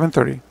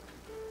 7:30.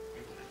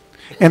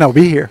 And I'll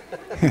be here.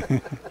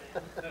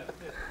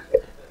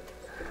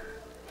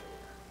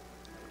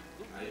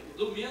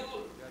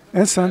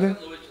 And Sunday,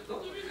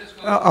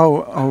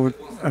 I'll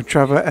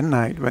travel at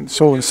night.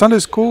 So in Sunday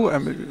school,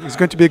 it's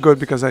going to be good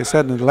because I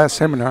said in the last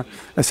seminar,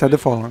 I said the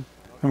following.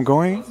 I'm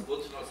going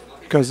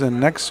because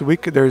next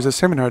week there is a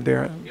seminar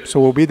there, so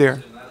we'll be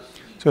there.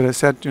 So I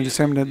said in the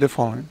seminar the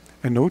following.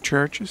 And no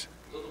churches,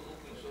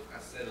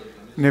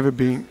 never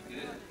been,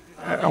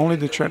 only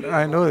the church.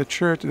 I know the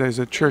church, there's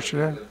a church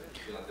there.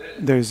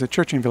 There's a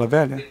church in Vila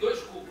Velha.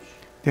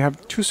 They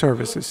have 2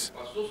 services.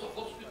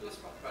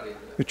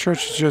 The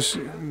church just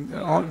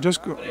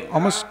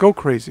almost go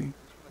crazy.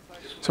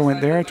 So I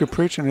went there to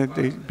preach, and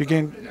they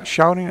began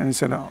shouting, and I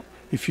said, oh,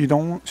 if you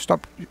don't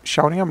stop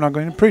shouting, I'm not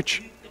going to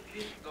preach.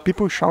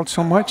 People shout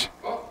so much,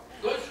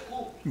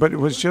 but it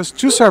was just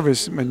 2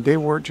 services, and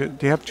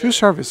they have 2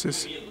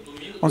 services.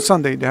 On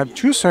Sunday, they have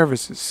 2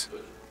 services.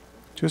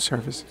 2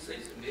 services.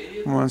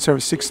 One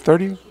service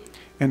 6:30,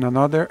 and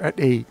another at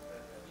 8.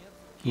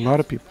 A lot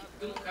of people.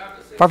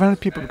 500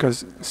 people,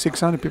 because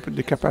 600 people,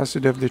 the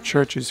capacity of the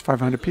church is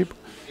 500 people.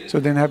 So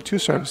then have 2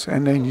 services,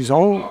 and then he's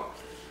all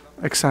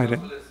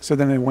excited. So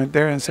then I went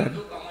there and said,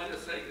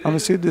 I'm going to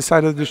see the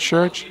side of the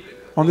church.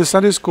 On the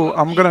Sunday school,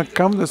 I'm going to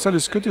come to the Sunday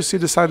school to see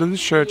the side of the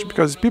church,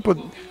 because people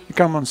who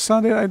come on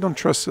Sunday, I don't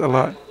trust a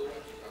lot.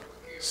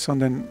 So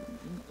then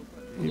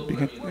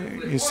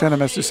he sent a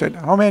message, said,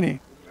 how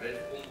many?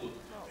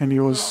 And he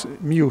was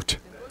mute.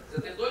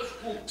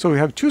 So we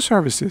have 2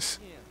 services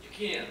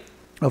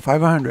of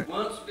 500.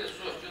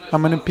 How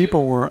many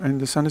people were in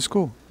the Sunday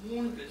school?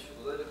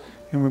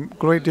 And with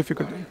great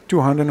difficulty,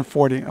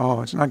 240.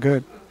 Oh, it's not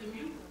good.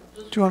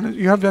 200.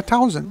 You have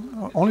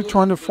 1,000. Only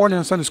 240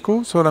 in Sunday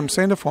school. So what I'm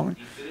saying the following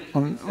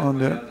on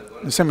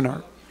the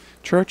seminar.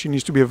 Church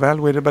needs to be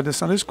evaluated by the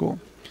Sunday school.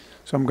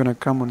 So I'm going to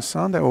come on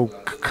Sunday or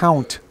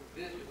count.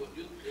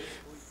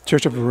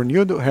 Church of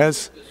Renewed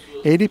has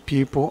 80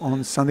 people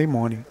on Sunday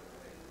morning.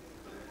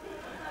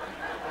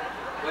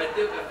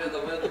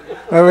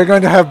 We're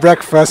going to have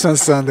breakfast on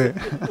Sunday.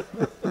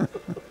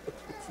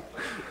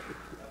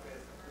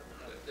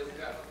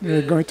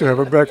 We're going to have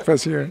a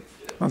breakfast here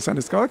on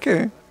Sunday school.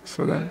 Okay.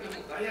 So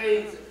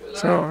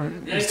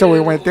we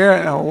went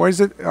there. Where is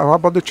it? How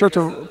about the Church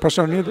of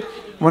Pastor Unido?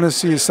 Want to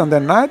see Sunday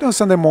night or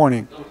Sunday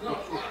morning?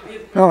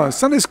 No,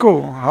 Sunday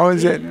school. How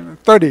is it?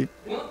 30.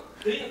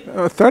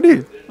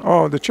 30.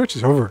 Oh, the church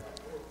is over.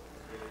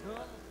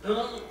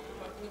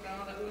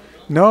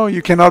 No,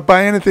 you cannot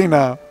buy anything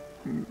now.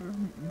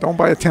 Don't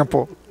buy a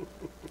temple.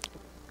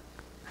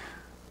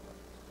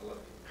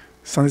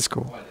 Sunday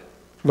school.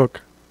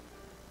 Look,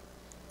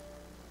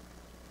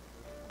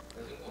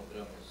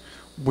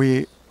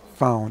 we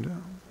found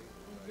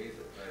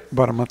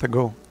about a month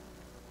ago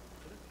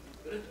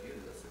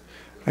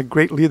a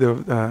great leader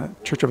of the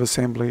Church of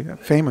Assembly,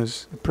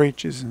 famous,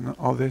 preaches and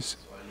all this.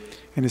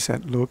 And he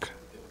said, look,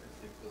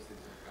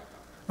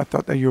 I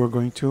thought that you were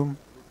going to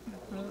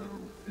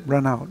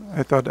run out.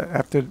 I thought that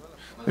after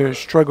the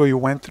struggle you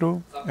went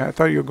through, I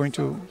thought you were going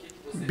to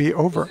be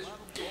over.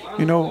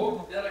 You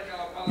know,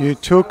 you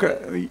took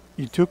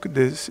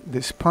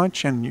this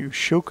punch and you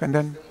shook, and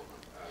then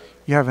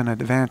you have an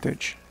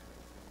advantage.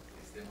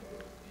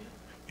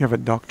 You have a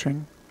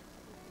doctrine.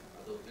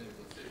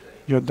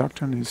 Your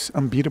doctrine is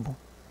unbeatable.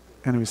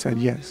 And we said,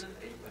 yes.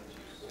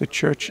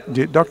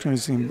 The doctrine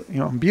is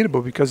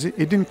unbeatable because it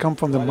didn't come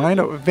from the mind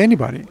of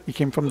anybody. It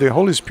came from the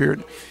Holy Spirit.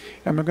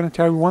 And I'm going to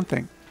tell you one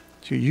thing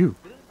to you.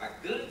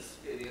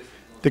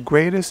 The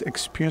greatest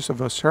experience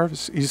of our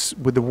service is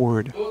with the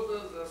Word.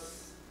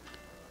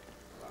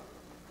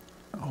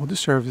 All the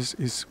service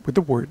is with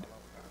the Word.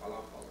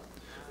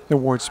 The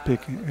Word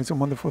speaking. It's a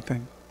wonderful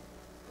thing.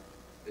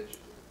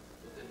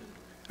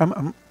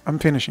 I'm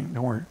finishing,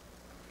 don't worry.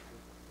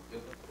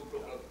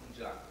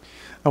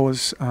 I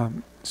was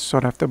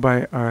sought after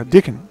by a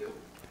deacon,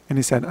 and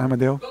he said,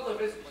 Amadeo,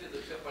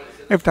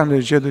 every time the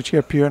Jeduchi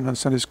appeared on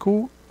Sunday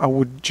school, I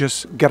would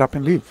just get up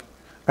and leave.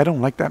 I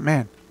don't like that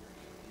man.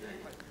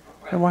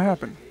 And what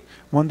happened?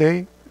 One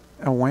day,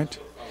 I went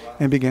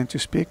and began to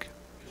speak,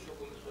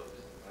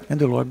 and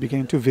the Lord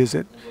began to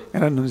visit,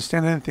 and I didn't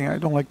understand anything. I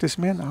don't like this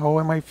man. How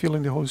am I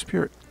feeling the Holy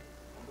Spirit?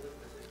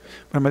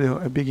 But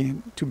I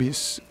began to be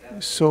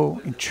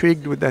so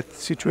intrigued with that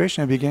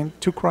situation. I began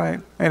to cry,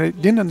 and I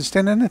didn't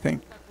understand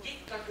anything.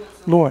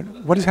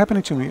 Lord, what is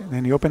happening to me? And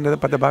then he opened it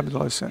up at the Bible. The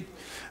Lord said,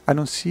 I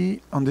don't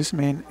see on this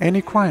man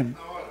any crime.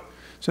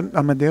 So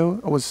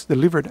Amadeo was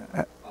delivered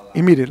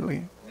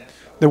immediately.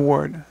 The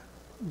Word,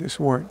 this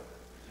Word,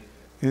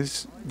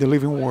 is the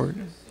living Word.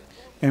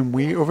 And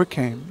we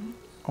overcame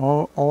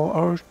all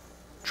our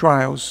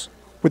trials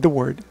with the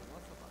Word.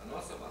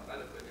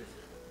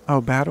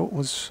 Our battle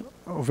was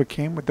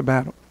overcame with the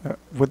battle,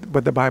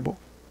 with the Bible.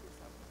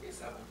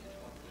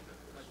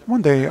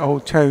 One day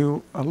I'll tell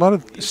you a lot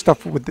of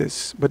stuff with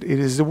this, but it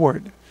is the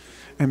Word.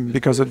 And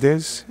because of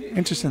this,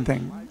 interesting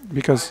thing,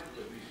 because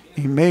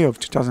in May of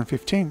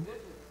 2015,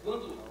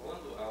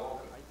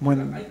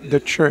 when the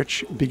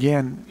church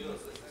began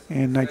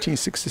in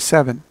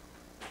 1967,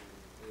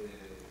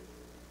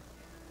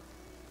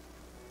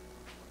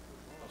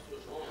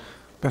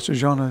 Pastor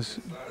Jonas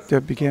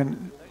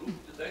began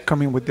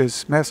coming with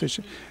this message,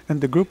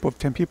 and the group of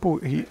 10 people,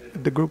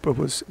 the group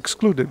was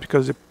excluded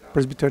because the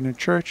Presbyterian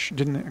Church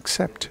didn't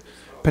accept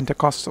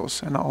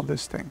Pentecostals and all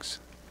these things.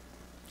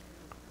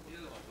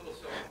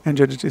 And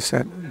Judge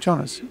said,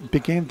 Jonas,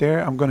 begin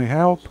there, I'm going to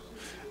help.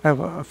 I have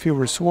a few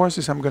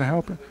resources, I'm going to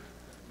help.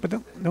 But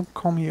don't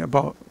call me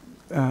about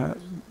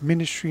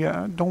ministry.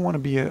 I don't want to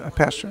be a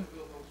pastor.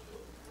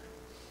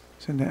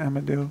 So then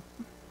Amadeo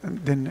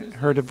then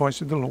heard the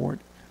voice of the Lord,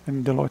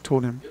 and the Lord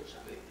told him,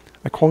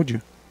 I called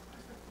you.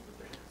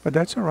 But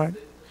that's all right.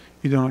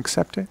 You don't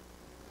accept it.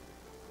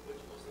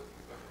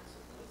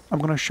 I'm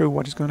going to show you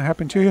what is going to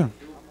happen to you.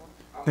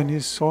 Then he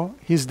saw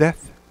his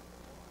death.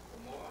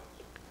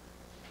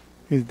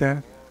 His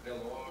death,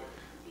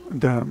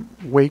 the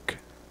wake,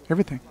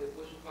 everything.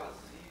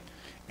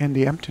 And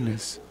the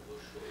emptiness.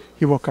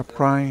 He woke up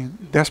crying,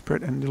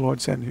 desperate, and the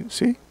Lord said,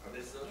 see?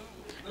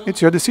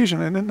 It's your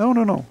decision. And then,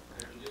 no.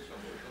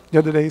 The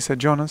other day he said,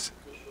 Jonas,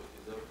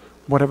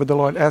 whatever the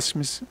Lord asks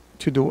me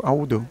to do, I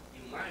will do.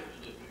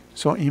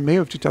 So in May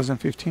of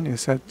 2015, he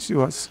said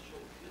to us,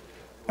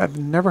 I've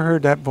never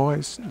heard that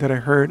voice that I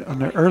heard on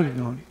the early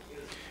dawn.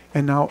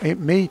 And now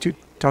in May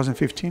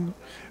 2015,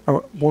 I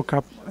woke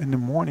up in the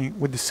morning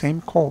with the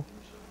same call.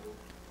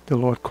 The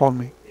Lord called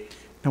me.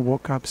 I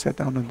woke up, sat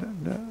down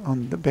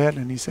on the bed,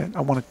 and he said,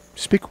 I want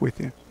to speak with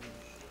you.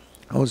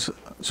 I was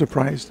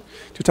surprised.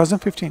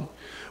 2015,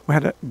 we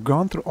had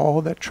gone through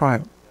all that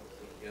trial.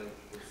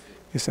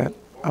 He said,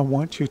 I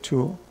want you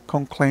to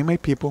conclaim my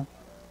people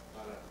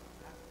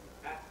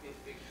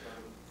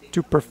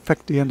to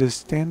perfect the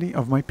understanding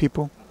of my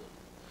people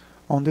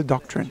on the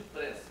doctrine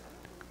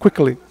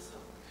quickly.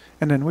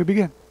 And then we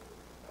began.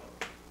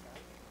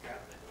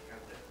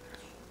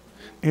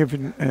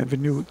 Every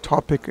new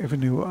topic, every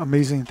new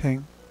amazing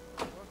thing.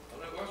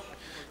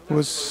 It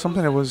was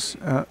something that was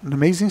an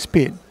amazing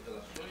speed.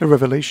 The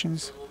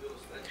revelations,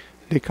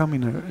 they come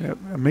in an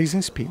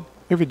amazing speed.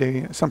 Every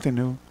day, something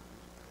new.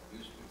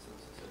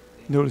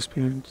 The Holy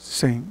Spirit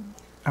saying,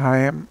 I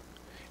am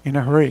in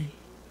a hurry.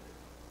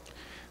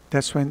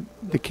 That's when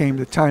there came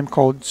the time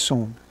called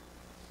soon.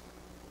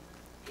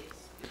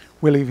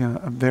 We live in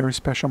a very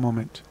special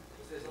moment.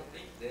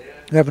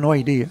 You have no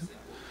idea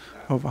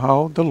of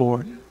how the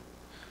Lord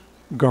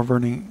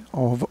governing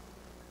of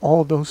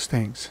all those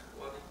things.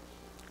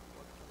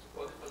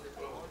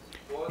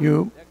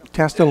 You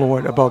test the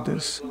Lord about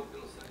this.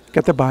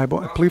 Get the Bible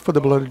and plead for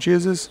the blood of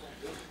Jesus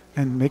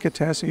and make a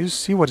test. You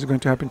see what is going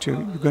to happen to you.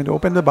 You're going to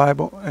open the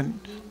Bible and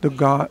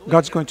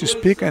God's going to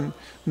speak, and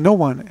no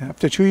one,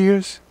 after 2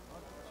 years,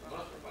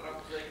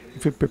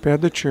 if we prepare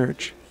the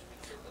church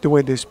the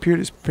way the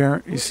Spirit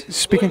is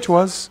speaking to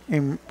us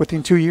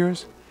within 2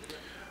 years,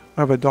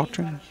 we have a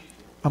doctrine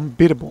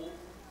unbeatable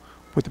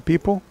with the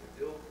people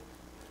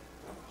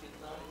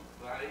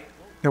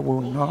that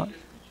will not.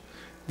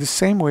 The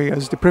same way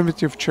as the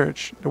primitive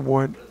church, the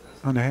word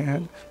on the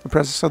head, the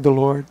presence of the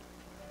Lord,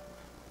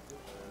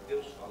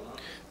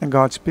 and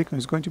God speaking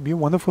is going to be a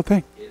wonderful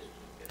thing.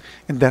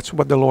 And that's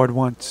what the Lord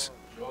wants.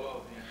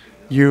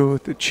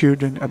 Youth,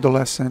 children,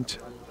 adolescent,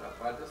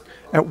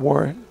 at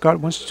war,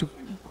 God wants to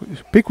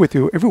speak with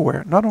you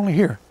everywhere, not only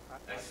here.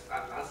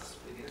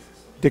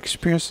 The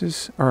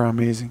experiences are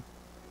amazing.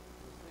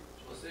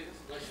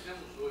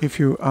 If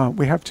you,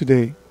 we have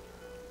today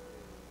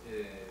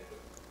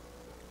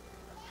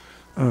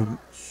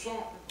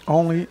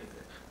only,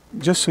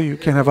 just so you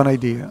can have an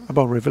idea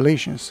about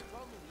Revelations.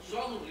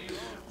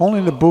 Only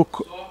in the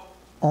book,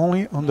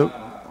 only on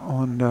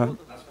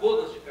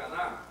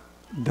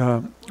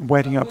the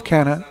wedding of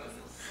Cana.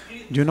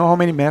 Do you know how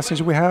many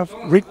messages we have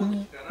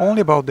written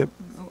only about the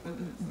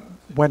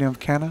wedding of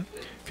Cana?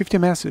 50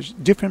 messages,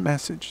 different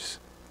messages,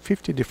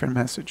 50 different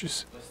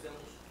messages.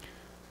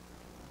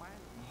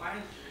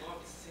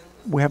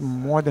 We have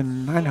more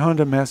than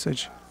 900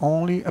 messages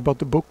only about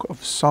the book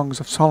of Songs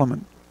of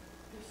Solomon,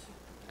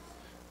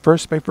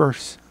 verse by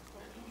verse.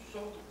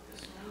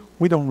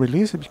 We don't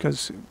release it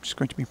because it's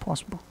going to be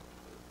impossible.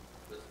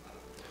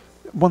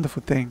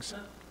 Wonderful things.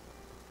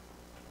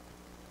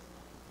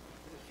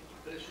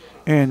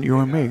 And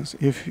you're amazed.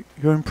 If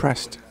you're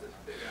impressed,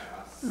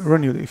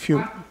 Ronald, if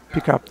you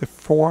pick up the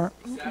 4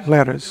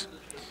 letters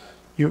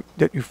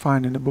that you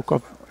find in the book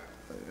of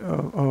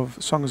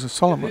Songs of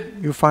Solomon,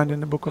 you find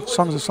in the book of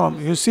Songs of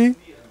Solomon. You see,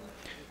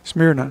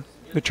 Smyrna,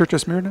 the church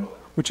of Smyrna,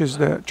 which is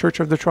the church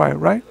of the trial,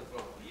 right?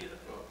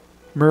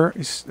 Myrrh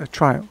is a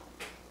trial.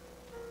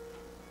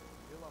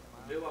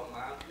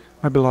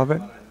 My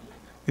beloved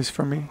is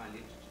for me.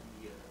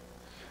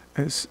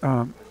 Is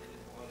a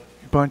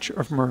bunch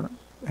of myrrh,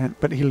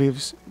 but he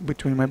lives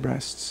between my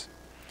breasts.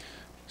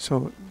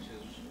 So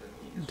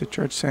the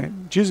church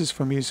saying, Jesus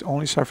for me is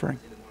only suffering,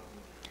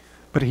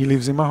 but he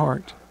lives in my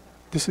heart.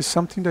 This is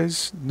something that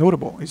is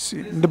notable. It's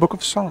in the book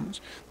of Solomon.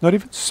 Not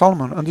even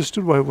Solomon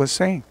understood what he was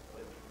saying.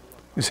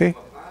 You see?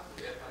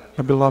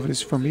 My beloved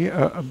is for me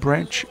a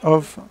branch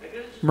of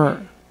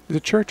myrrh. The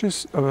church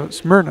is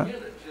Smyrna.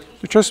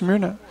 The church of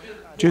Smyrna.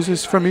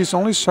 Jesus for me is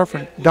only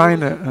suffering,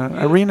 dying in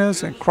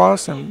arenas and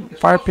cross and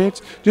fire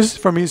pits. Jesus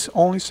for me is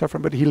only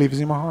suffering, but he lives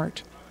in my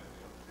heart.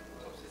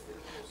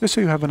 Just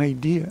so you have an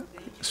idea,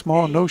 a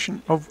small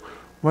notion of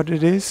what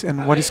it is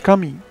and what is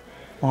coming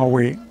our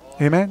way.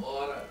 Amen?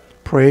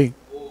 Pray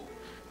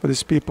for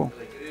these people,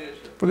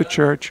 for the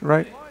church,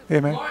 right?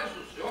 Amen?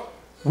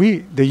 We,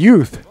 the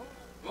youth,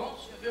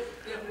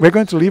 we're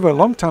going to live a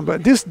long time,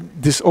 but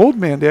this old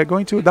man, they are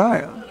going to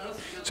die.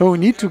 So we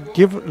need to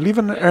leave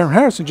an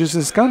inheritance. Jesus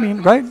is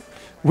coming, right?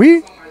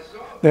 We,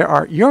 they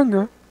are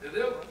younger,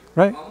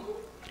 right?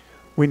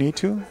 We need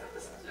to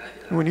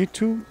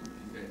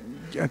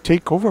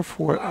take over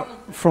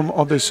from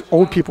all these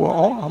old people,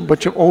 a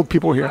bunch of old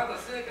people here.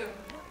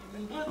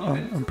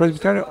 On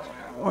Presbyterian,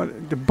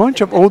 the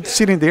bunch of old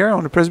sitting there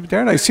on the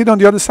Presbyterian. I sit on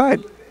the other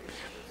side.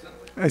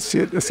 I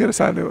see the other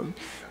side.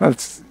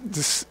 It's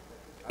this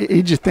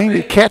age thing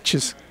that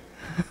catches.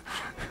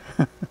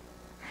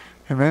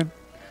 Amen.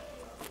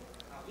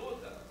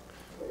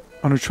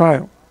 On a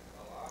trial,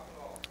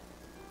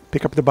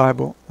 pick up the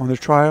Bible on the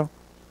trial.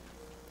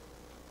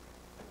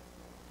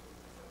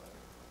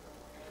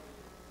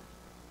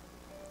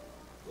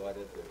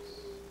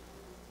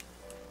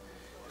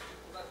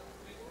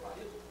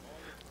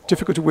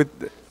 Difficulty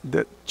with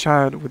the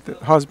child, with the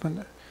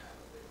husband.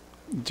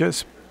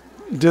 Just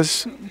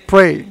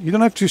pray. You don't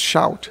have to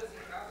shout.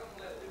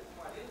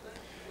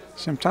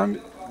 Sometimes,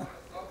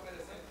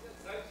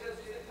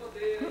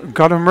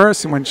 God have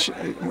mercy when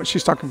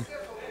she's talking.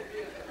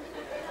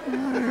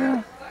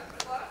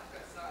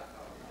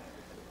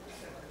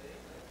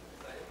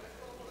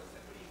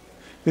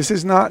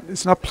 It's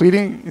not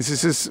pleading,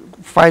 this is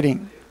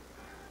fighting.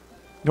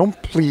 Don't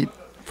plead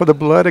for the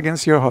blood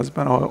against your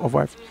husband or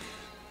wife.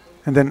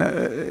 And then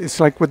it's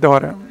like with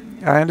daughter.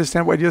 I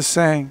understand what you're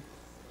saying.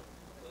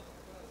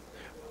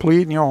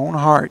 Plead in your own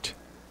heart.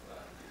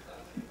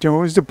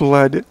 Don't use the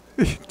blood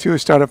to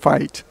start a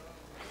fight.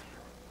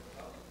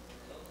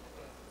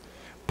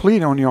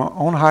 Plead on your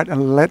own heart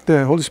and let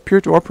the Holy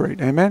Spirit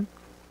operate. Amen?